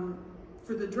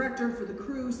for the director, for the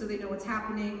crew, so they know what's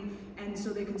happening, and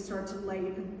so they can start to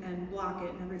light and block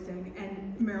it and everything.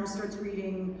 And Meryl starts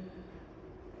reading,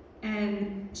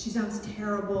 and she sounds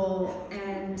terrible,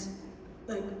 and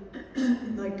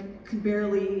like could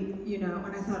barely, and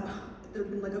I thought, there'd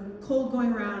been like a cold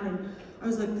going around, and I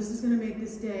was like, this is gonna make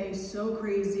this day so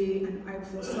crazy, and I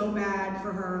feel so bad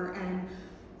for her, and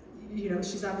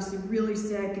she's obviously really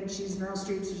sick, and she's Meryl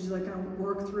Streep, so she's like gonna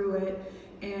work through it.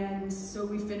 And so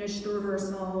we finished the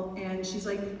rehearsal, and she's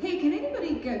like, hey, can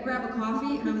anybody grab a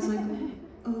coffee? And I was like,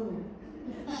 oh,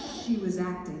 she was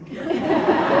acting.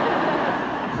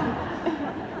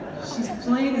 She's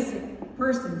playing a sick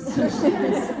person, so she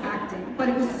was acting. But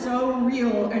it was so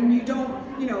real, and you don't,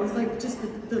 it was like just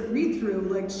the read-through,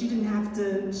 like she didn't have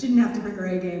to bring her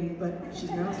A game, but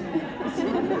she's Meryl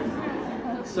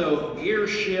Streep. So, gear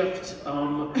shift,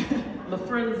 my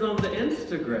friend's on the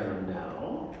Instagram now.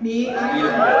 Me? Guys,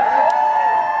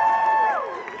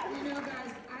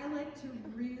 I like to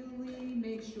really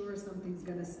make sure something's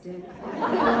gonna stick.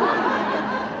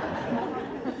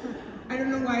 I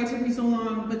don't know why it took me so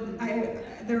long, but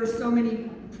there were so many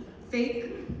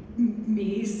fake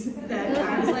me's that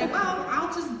I was like, well,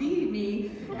 I'll just be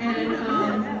me. And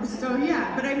so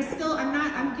yeah, but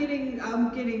I'm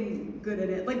getting good at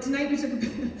it. Like tonight we took a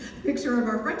picture of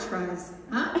our French fries.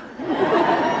 Huh? How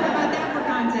about that for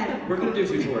content? We're gonna do a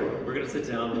tutorial. We're gonna sit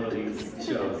down one of these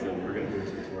shows and we're gonna do a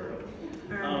tutorial.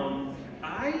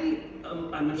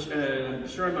 I'm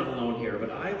sure I'm not alone here,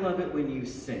 but I love it when you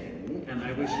sing, and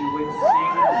I wish you would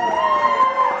sing.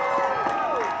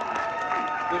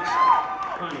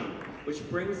 Which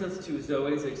brings us to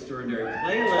Zoe's Extraordinary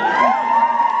Playlist.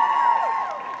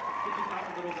 Could you talk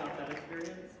a little about that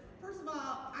experience? First of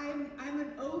all, I'm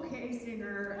an okay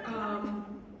singer.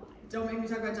 Don't make me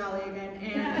talk about Dolly again.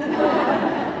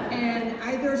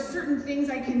 And there are certain things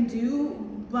I can do,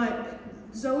 but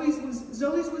Zoe's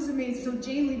was amazing. So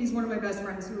Jane Levy's one of my best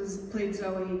friends who played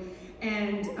Zoe,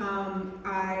 and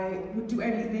I would do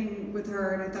anything with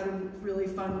her, and I thought it was really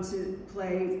fun to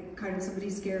play kind of somebody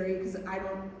scary, because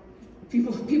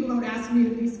people don't ask me to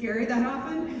be scary that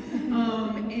often.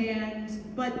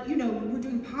 But we're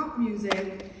doing pop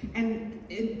music, and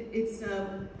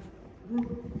we're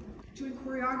doing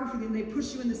choreography, and they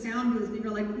push you in the sound booth, and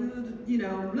you're like, blah,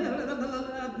 blah, blah,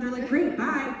 blah. They're like, great,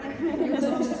 bye. It was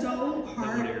all so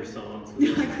hard. One of your songs was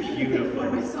beautiful. One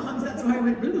of my songs, that's why I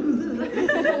went, blah, blah,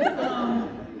 blah.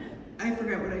 I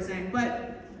forgot what I sang,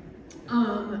 but,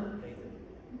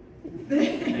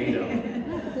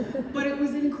 but it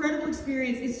was an incredible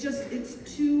experience. It's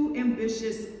too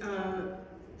ambitious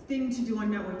thing to do on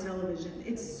network television.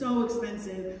 It's so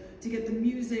expensive to get the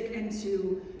music and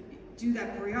to do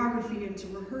that choreography and to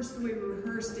rehearse the way we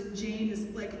rehearsed, and Jane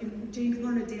could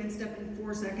learn a dance step in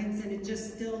 4 seconds, and it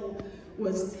just still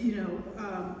was,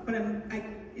 but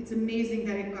it's amazing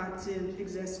that it got to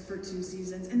exist for 2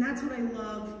 seasons, and that's what I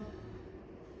love.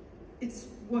 It's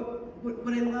what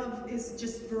I love is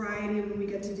just variety when we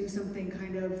get to do something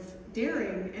kind of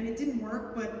daring, and it didn't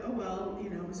work, but oh well,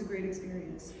 it was a great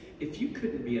experience. If you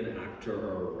couldn't be an actor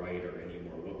or a writer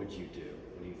anymore, what would you do?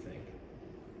 What do you think?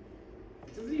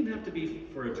 It doesn't even have to be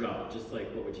for a job, just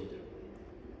like, what would you do?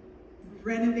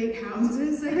 Renovate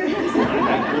houses, I guess.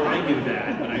 I knew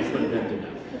that, but I just wanted them to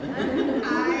know.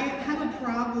 I have a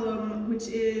problem, which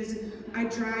is I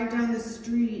drive down the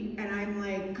street and I'm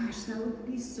like, gosh, that would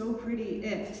be so pretty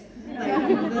if,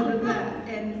 like, blah, blah, blah,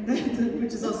 and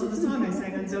which is also the song I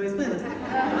sang on Zoe's playlist.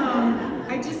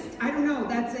 I don't know,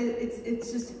 that's it.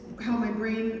 It's just how my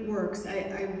brain works.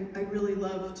 I really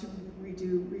love to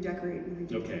redecorate and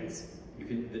redo things.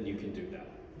 Then you can do that.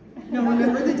 No,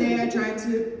 remember the day I tried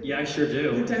to Yeah, I sure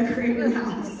do. Decorate your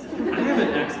house? I have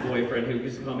an ex-boyfriend who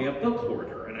used to call me a book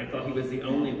hoarder, and I thought he was the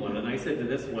only one, and I said to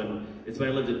this one, it's when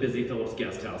I lived at Busy Phillips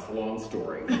Guest House, long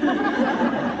story. And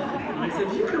I said,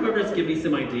 would you come over and give me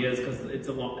some ideas, because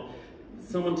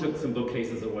someone took some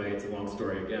bookcases away, it's a long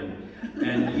story again.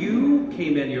 And you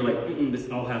came in, you're like, this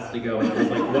all has to go, and I was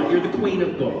like, well, you're the queen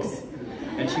of books.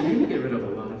 And she made me get rid of a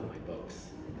lot of my books.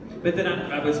 But then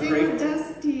I was great. They were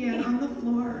dusty and on the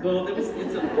floor. Well, here's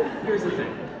the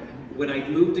thing. When I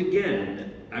moved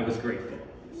again, I was grateful.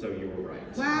 So you were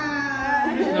right.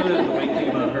 Wow. There's no right thing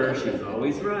about her. She's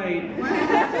always right.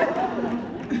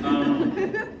 Wow.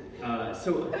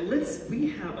 So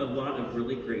we have a lot of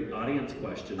really great audience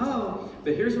questions. Oh.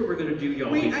 But here's what we're going to do,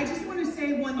 y'all. Wait, I just want to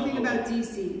say one thing about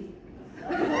DC.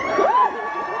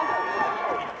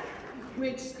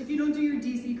 Which, if you don't do your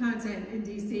DC content in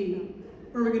DC,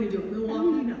 where are we going to do it?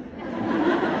 Milwaukee? No.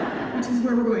 Which is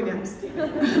where we're going next.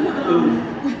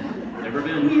 Never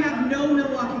been. We have no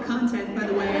Milwaukee content, by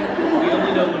the way. We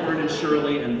only know Laverne and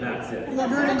Shirley, and that's it.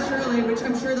 Laverne and Shirley, which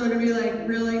I'm sure they're going to be like,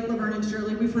 really? Laverne and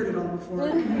Shirley? We've heard it all before.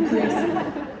 Can you please?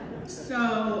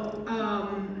 So,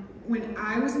 when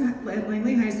I was at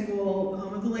Langley High School,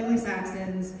 home of the Langley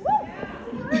Saxons,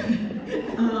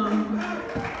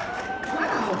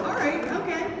 wow, all right,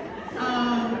 okay.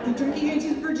 The drinking age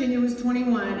in Virginia was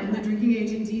 21, and the drinking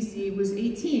age in DC was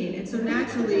 18. And so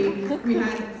naturally, we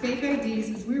had fake IDs,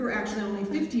 because we were actually only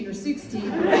 15 or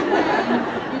 16.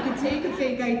 And you could take a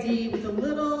fake ID with a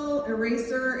little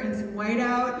eraser and some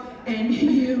whiteout, and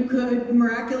you could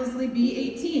miraculously be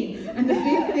 18. And the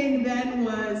big thing then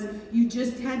was, you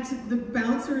just had to, the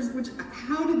bouncers, which,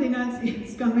 how did they not see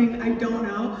it's coming? I don't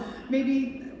know.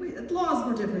 Maybe laws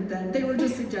were different then. They were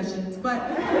just suggestions. But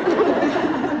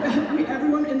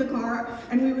everyone in the car,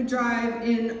 and we would drive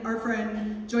in our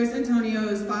friend Joyce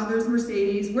Antonio's father's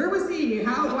Mercedes. Where was he?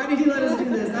 Why did he let us do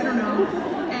this? I don't know.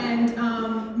 And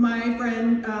my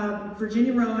friend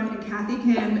Virginia Rowan and Kathy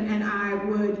Kim and I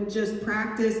would just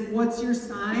practice, what's your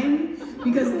sign?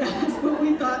 Because that's what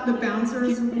we thought the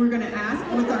bouncers were going to ask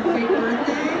with our fake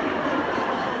birthday.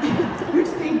 Which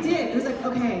they did. It was like,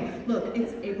 okay, look,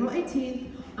 it's April 18th.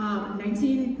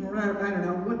 19, I don't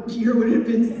know, what year would it have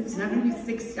been?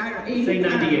 76, I don't know, 80. Say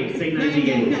 98, say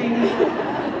 98. 90.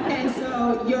 And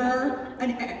so you're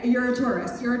a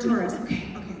Taurus, Okay,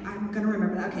 I'm gonna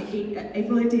remember that. Okay,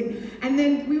 April 18th. And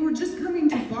then we were just coming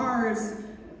to bars.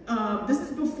 This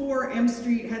is before M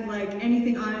Street had like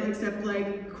anything on it except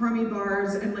like crummy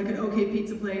bars and like an okay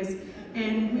pizza place.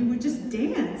 And we would just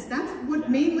dance. That's what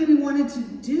mainly we wanted to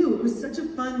do. It was such a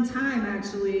fun time,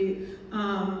 actually,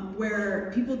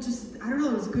 where people just, I don't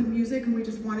know, it was good music and we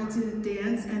just wanted to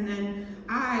dance. And then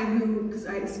because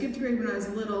I skipped grade when I was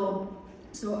little,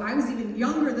 so I was even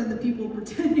younger than the people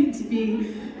pretending to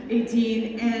be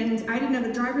 18, and I didn't have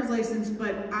a driver's license,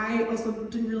 but I also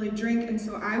didn't really drink, and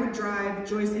so I would drive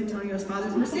Joyce Antonio's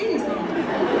father's Mercedes home.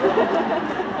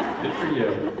 Good for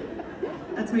you.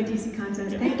 That's my DC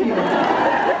content. Thank you. So,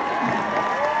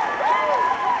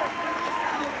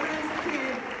 when I was a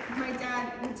kid, my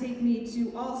dad would take me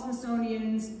to all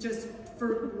Smithsonian's just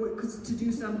to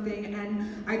do something, and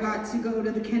I got to go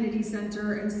to the Kennedy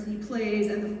Center and see plays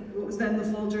and what was then the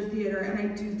Folger Theater, and I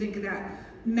do think that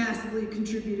massively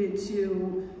contributed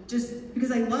to, just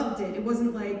because I loved it. It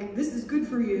wasn't like, this is good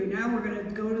for you, now we're gonna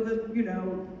go to the,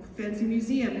 fancy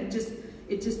museum. It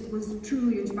just was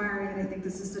truly inspiring, and I think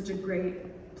this is such a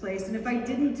great place. And if I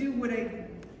didn't do what I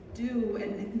do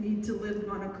and need to live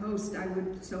on a coast, I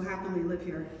would so happily live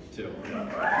here. Too.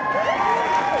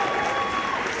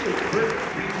 So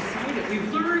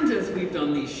we've learned as we've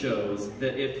done these shows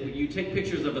that if you take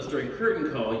pictures of us during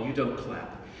curtain call, you don't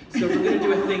clap. So we're going to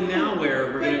do a thing now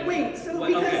where we're going to... Wait, so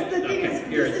because the thing is,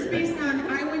 this is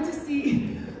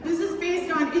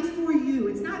based on, it's for you.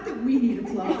 It's not that we need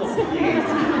applause.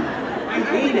 I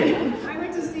hate it. I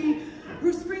went to see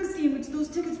Bruce Springsteen, which those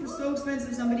tickets were so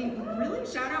expensive. Somebody, really?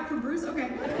 Shout out for Bruce? Okay.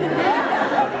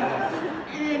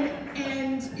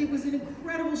 And it was an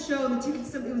incredible show. The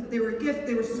tickets, they were a gift.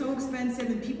 They were so expensive,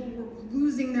 and people were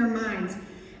losing their minds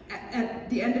at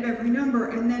the end of every number.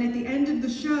 And then at the end of the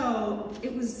show,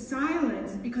 it was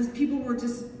silence because people were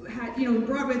in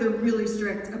Broadway, they're really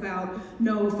strict about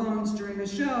no phones during the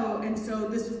show. And so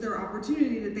this was their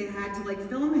opportunity that they had to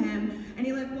film him. And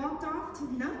he walked off to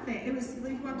nothing. It was,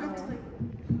 he walked off to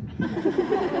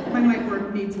my mic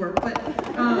work needs work, but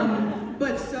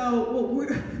so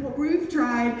what we've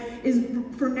tried is,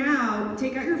 for now,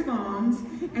 take out your phones,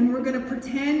 and we're gonna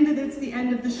pretend that it's the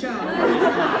end of the show.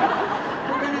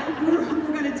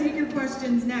 We're gonna take your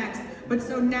questions next, but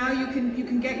so now you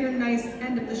can get your nice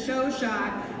end of the show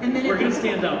shot, and then we're gonna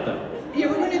stand up though. Yeah,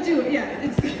 we're gonna do it. Yeah,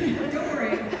 it's don't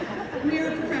worry, we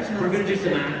are professionals. We're gonna do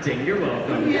some acting. You're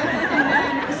welcome. Yeah, and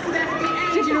then so that at the end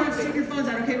you don't have to take your phones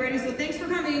out. Okay, ready? So thanks for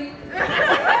coming.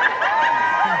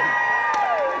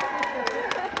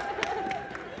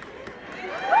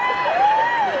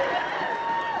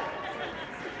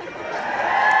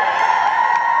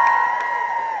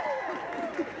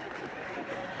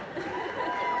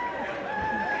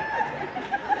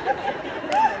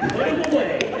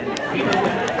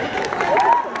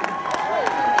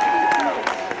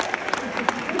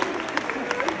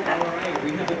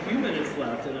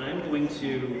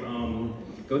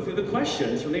 Go through the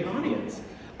questions from the audience.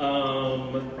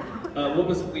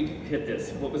 We hit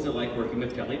this. What was it like working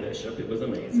with Kelly Bishop? It was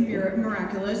amazing.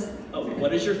 Miraculous. Oh,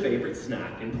 what is your favorite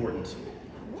snack? Important.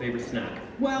 Favorite snack?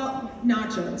 Well,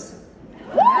 nachos.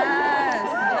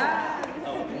 Yes!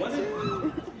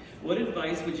 What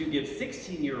advice would you give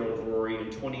 16-year-old Rory in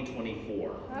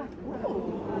 2024?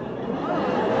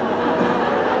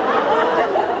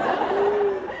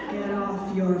 Get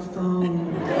off your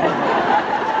phone.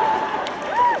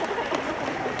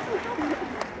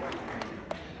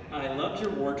 I loved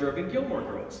your wardrobe in Gilmore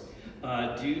Girls.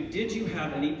 Did you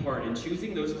have any part in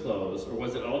choosing those clothes, or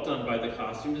was it all done by the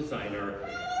costume designer?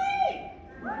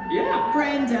 Yeah.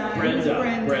 Brenda.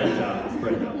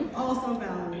 Brenda. Also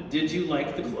Valerie. Did you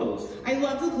like the clothes? I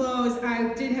love the clothes.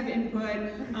 I did have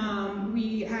input.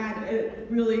 We had a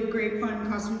really great, fun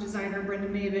costume designer, Brenda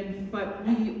Maven, but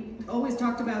we always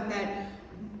talked about that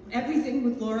everything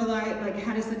with Lorelai like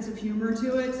had a sense of humor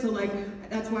to it. So like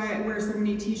that's why I wear so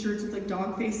many T-shirts with like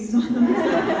dog faces on them.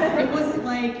 It wasn't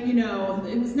like, you know,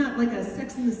 it was not like a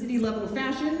Sex and the City level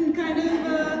fashion kind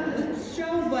of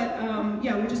show, but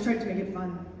yeah, we just tried to make it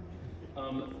fun.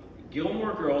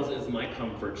 Gilmore Girls is my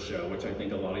comfort show, which I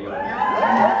think a lot of y'all know.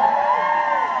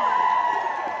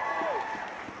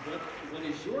 What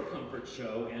is your comfort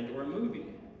show and or movie?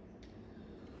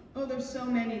 Oh, there's so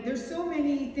many. There's so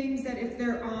many things that if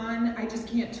they're on, I just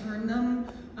can't turn them.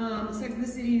 Sex and the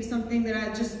City is something that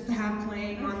I just have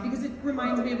playing on because it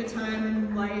reminds me of a time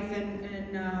in life,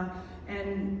 and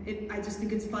I just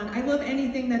think it's fun. I love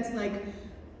anything that's like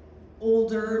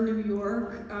older New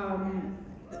York,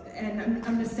 and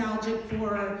I'm nostalgic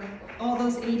for all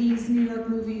those 80s New York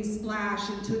movies, Splash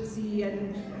and Tootsie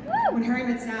and When Harry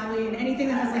Met Sally, and anything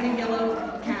that has like a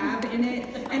yellow cab in it.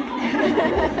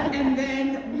 And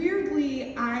then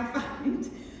weirdly, I find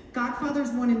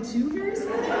Godfathers 1 and 2 very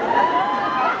similar.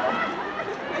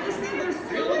 I just think they're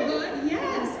so good,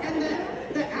 yes. And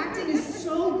the acting is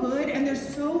so good, and there's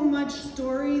so much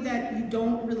story that you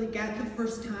don't really get the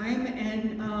first time.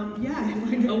 And yeah, I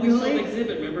find it we saw the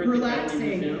exhibit, remember?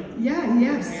 relaxing. Yeah,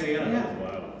 yes. Yeah.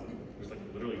 Wow. There's like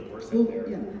literally a horse out there.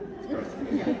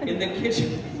 Yeah. In the kitchen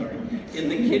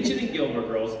in Gilmore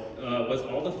Girls, was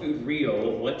all the food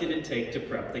real? What did it take to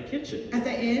prep the kitchen? At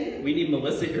the inn? We need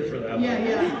Melissa here for that one.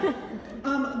 Yeah.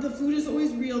 The food is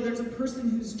always real. There's a person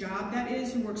whose job that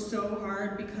is, who works so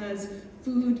hard because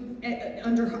food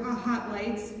under hot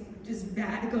lights is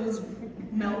bad. It goes,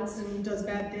 melts and does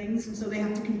bad things, and so they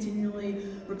have to continually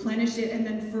replenish it. And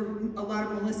then for a lot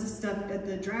of Melissa's stuff at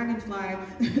the Dragonfly,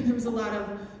 there was a lot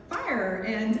of fire,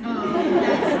 and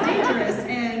that's dangerous.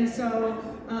 And so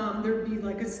there'd be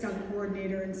like a stunt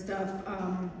coordinator and stuff.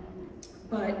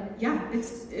 But yeah,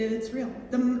 it's real.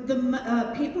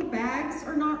 The paper bags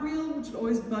are not real, which would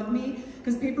always bug me,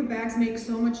 because paper bags make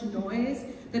so much noise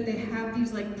that they have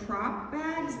these like prop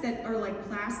bags that are like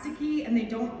plasticky and they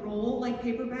don't roll like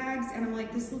paper bags. And I'm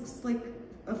like, this looks like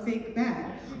a fake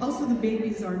bag. Also, the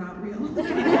babies are not real.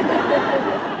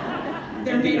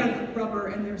 They're made of rubber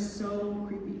and they're so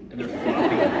creepy. And they're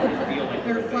floppy. They feel like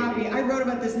they're floppy. I wrote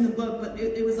about this in the book, but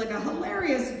it was like a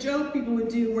hilarious joke people would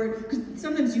do where, because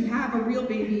sometimes you have a real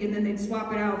baby and then they'd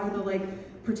swap it out for the like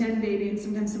pretend baby, and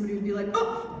sometimes somebody would be like,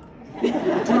 oh,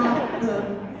 drop the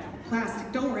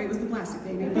plastic. Don't worry, it was the plastic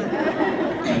baby. But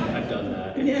I've done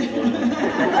that. Yeah.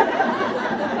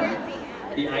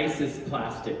 The ice is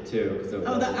plastic too. So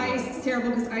oh, the ice is terrible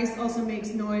because ice also makes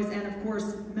noise and of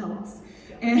course melts.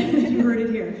 And you heard it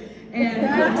here.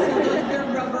 And so they're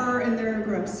rubber and they're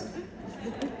gross.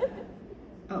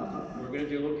 We're going to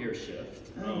do a little gear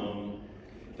shift,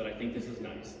 but I think this is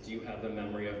nice. Do you have the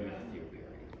memory of Matthew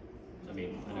Perry? I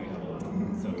mean, I know you have a lot,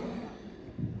 so.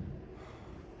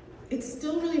 It's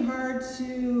still really hard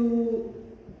to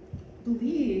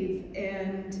believe,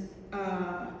 and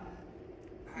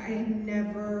I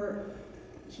never,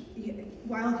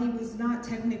 while he was not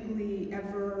technically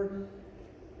ever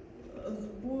a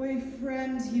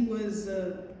boyfriend, he was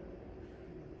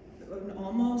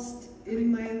almost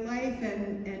in my life,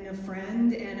 and a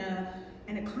friend,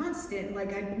 and a constant.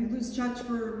 Like we lose touch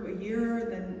for a year,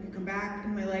 then he'd come back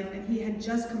in my life, and he had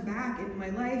just come back in my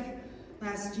life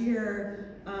last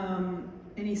year,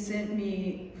 and he sent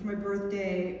me for my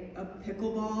birthday a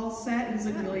pickleball set. He's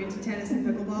like really into tennis and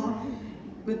pickleball,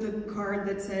 with a card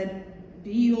that said,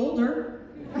 "Be older."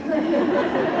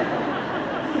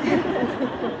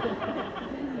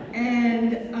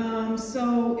 And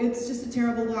so it's just a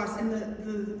terrible loss. And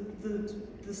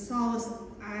the solace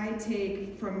I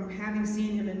take from having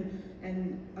seen him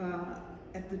and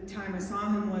at the time I saw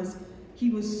him was he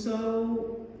was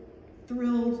so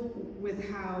thrilled with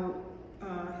how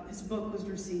his book was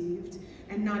received,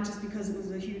 and not just because it was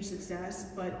a huge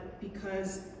success, but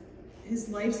because his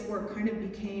life's work kind of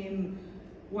became,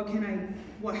 how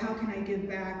can I give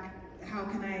back? How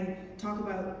can I talk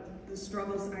about the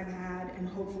struggles I've had and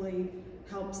hopefully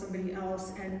help somebody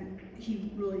else? And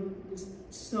he really was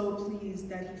so pleased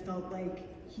that he felt like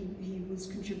he was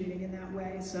contributing in that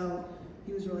way. So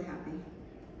he was really happy.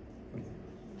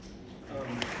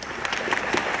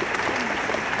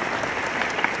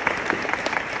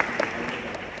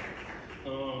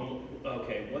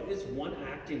 Okay, what is one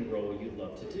acting role you'd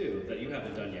love to do that you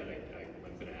haven't done yet?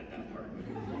 I'm going to add that part.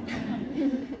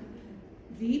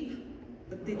 Veep,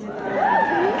 but they did that.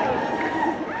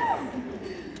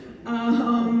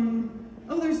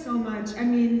 Oh, there's so much. I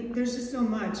mean, there's just so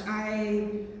much.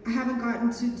 I haven't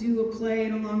gotten to do a play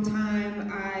in a long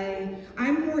time.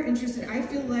 I'm more interested. I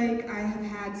feel like I have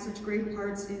had such great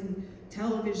parts in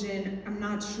television. I'm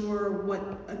not sure what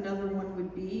another one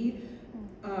would be.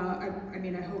 I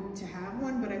mean, I hope to have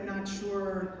one, but I'm not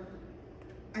sure.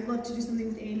 I'd love to do something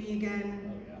with Amy again.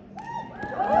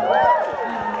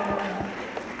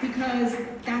 Because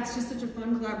that's just such a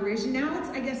fun collaboration. Now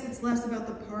I guess it's less about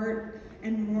the part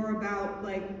and more about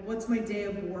like, what's my day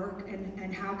of work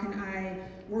and how can I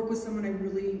work with someone I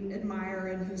really admire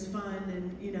and who's fun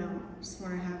and, you know, just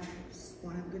want to have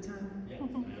a good time. Yeah, I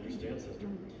understand, sister.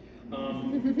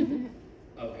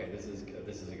 Okay, this is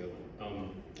a good one.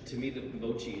 To me, the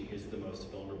Mochi is the most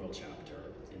vulnerable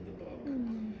chapter in the book.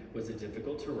 Was it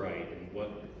difficult to write,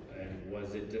 and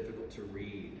was it difficult to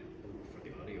read for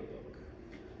the audiobook?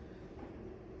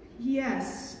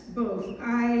 Yes, both.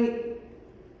 My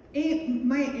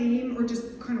aim, or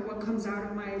just kind of what comes out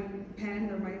of my pen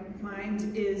or my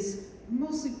mind, is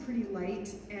mostly pretty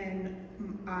light, and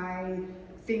I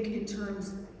think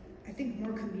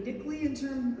more comedically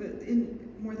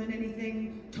more than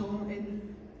anything, in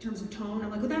terms of tone.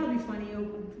 I'm like, well, that'll be funny,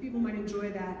 people might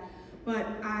enjoy that. But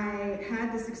I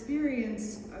had this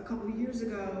experience a couple of years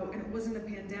ago, and it wasn't a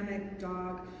pandemic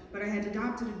dog, but I had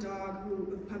adopted a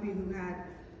puppy who had,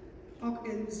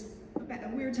 it was a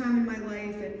weird time in my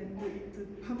life, and the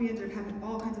puppy ended up having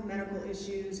all kinds of medical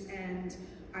issues, and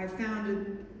I found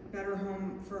a better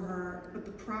home for her. But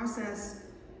the process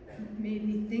made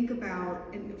me think about,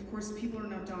 and of course people are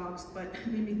not dogs, but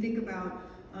made me think about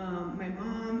my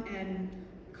mom and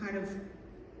kind of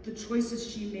the choices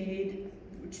she made,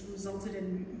 which resulted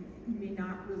in me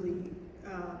not really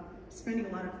spending a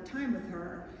lot of time with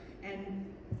her, and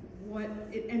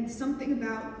something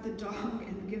about the dog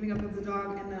and giving up of the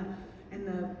dog and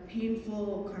the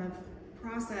painful kind of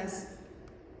process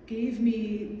gave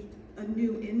me a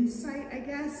new insight, I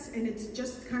guess, and it's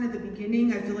just kind of the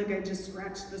beginning. I feel like I just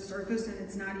scratched the surface, and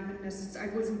it's not even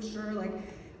necessary. I wasn't sure like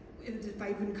if I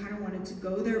even kind of wanted to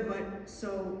go there, but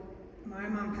so my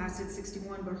mom passed at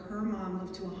 61, but her mom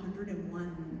lived to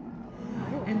 101.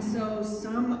 Wow. And so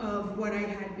some of what I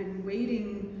had been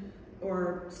waiting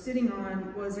or sitting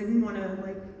on was I didn't want to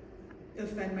like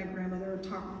offend my grandmother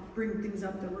or bring things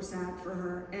up that were sad for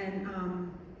her. And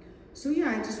so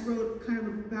yeah, I just wrote kind of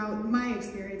about my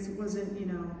experience. It wasn't, you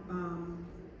know,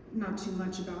 not too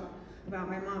much about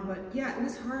my mom, but yeah, it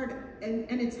was hard,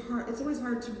 and it's hard. It's always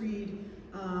hard to read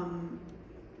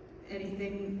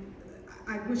anything.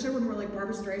 I wish I were more like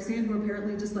Barbra Streisand, who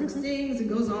apparently just like sings and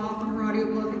goes off on her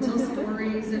audiobook and tells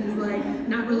stories and is like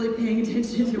not really paying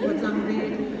attention to what's on the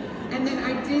page. And then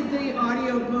I did the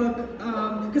audiobook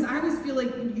because I always feel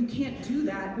like you can't do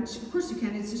that, which of course you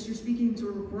can. It's just you're speaking to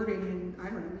a recording, and I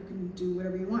don't know, you can do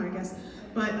whatever you want, I guess.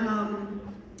 But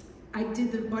I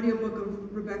did the audiobook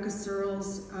of Rebecca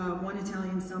Searle's One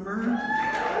Italian Summer.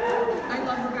 I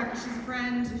love Rebecca, she's a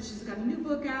friend. She's got a new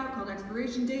book out called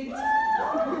Expiration Dates.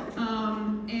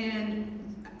 And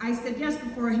I said yes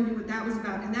before I knew what that was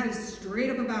about, and that is straight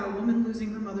up about a woman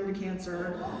losing her mother to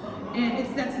cancer.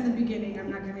 And that's in the beginning,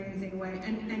 I'm not giving anything away.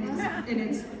 And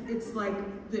it's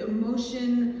like the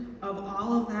emotion of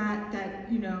all of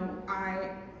that, you know,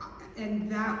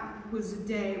 and that was a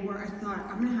day where I thought,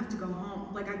 I'm gonna have to go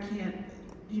home. Like I can't,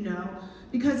 you know,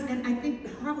 and I think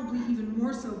probably even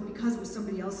more so because it was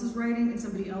somebody else's writing and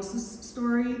somebody else's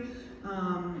story,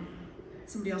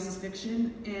 somebody else's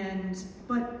fiction,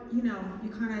 but you know, you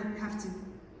kind of have to,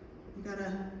 you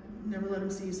gotta never let them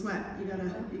see you sweat. You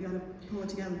gotta pull it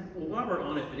together. Well, while we're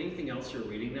on it, anything else you're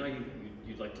reading now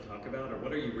you'd like to talk about, or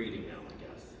what are you reading now,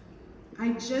 I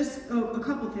guess? A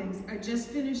couple things. I just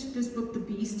finished this book, The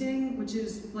Bee Sting, which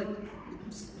is like,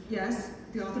 yes,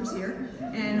 the author's here,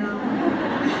 and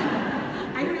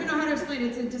I don't even know how to explain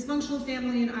it. It's a dysfunctional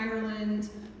family in Ireland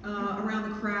around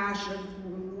the crash of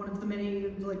one of the many,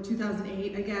 like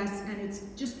 2008, I guess, and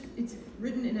it's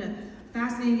written in a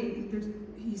fascinating,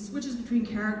 he switches between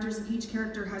characters, and each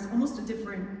character has almost a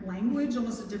different language,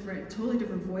 almost a different, totally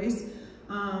different voice.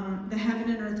 The Heaven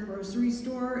and Earth Grocery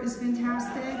Store is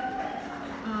fantastic,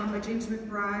 by James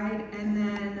McBride. And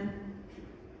then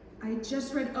I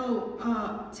just read,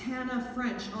 Tana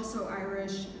French, also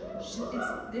Irish.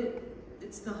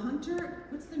 It's The Hunter.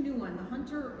 What's the new one? The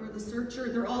Hunter or The Searcher?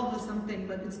 They're all the something,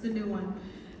 but it's the new one.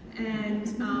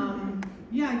 And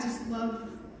yeah, I just love,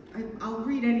 I'll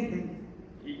read anything.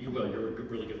 You will. You're a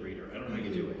really good reader. I don't know how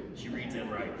you do it. She reads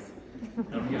and writes.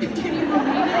 Can you believe it?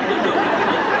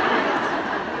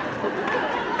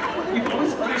 You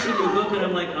always finish a new book, and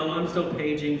I'm like, oh, I'm still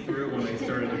paging through when I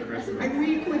started at Christmas. I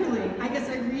read quickly. I guess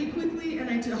I read quickly and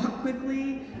I talk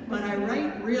quickly, but I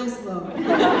write real slow.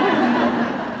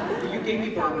 You gave me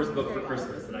Barbara's book for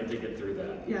Christmas, and I did get through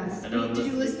that. Yes. And Did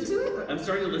you listen to it? I'm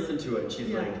starting to listen to it. She's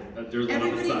like, there's one on the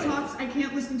Everybody side. talks. I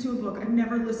can't listen to a book. I've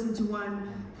never listened to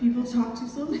one. People talk too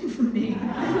slowly for me. Even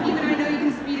I know you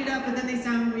can speed it up, but then they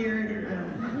sound weird.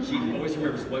 She always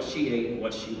remembers what she ate and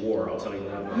what she wore, I'll tell you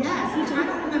that much. Yes, which I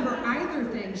don't remember either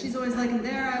thing. She's always like, and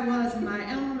there I was in my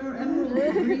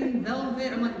emerald green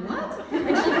velvet. I'm like, what?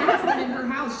 And she has them in her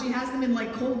house. She has them in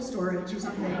like cold storage or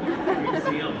something.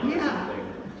 Museum or Yeah. something.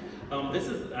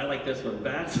 I like this one.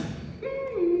 Get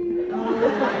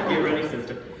ready,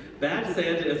 sister. Bad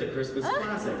Santa is a Christmas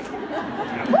classic.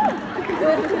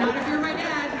 Not if you're my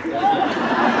dad.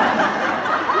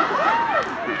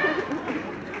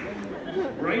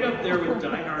 Right up there with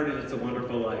Die Hard and It's a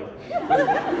Wonderful Life.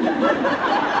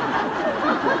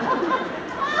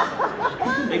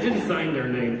 They didn't sign their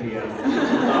name, P.S.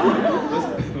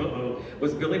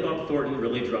 Was Billy Bob Thornton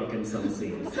really drunk in some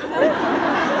scenes?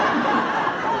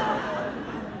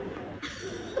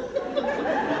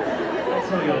 I'll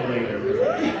tell y'all later.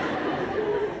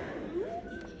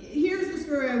 Here's the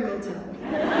story I will tell.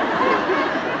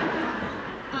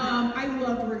 I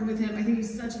loved working with him. I think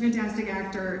he's such a fantastic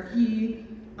actor. He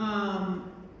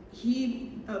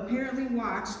apparently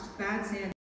watched Bad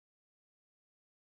Santa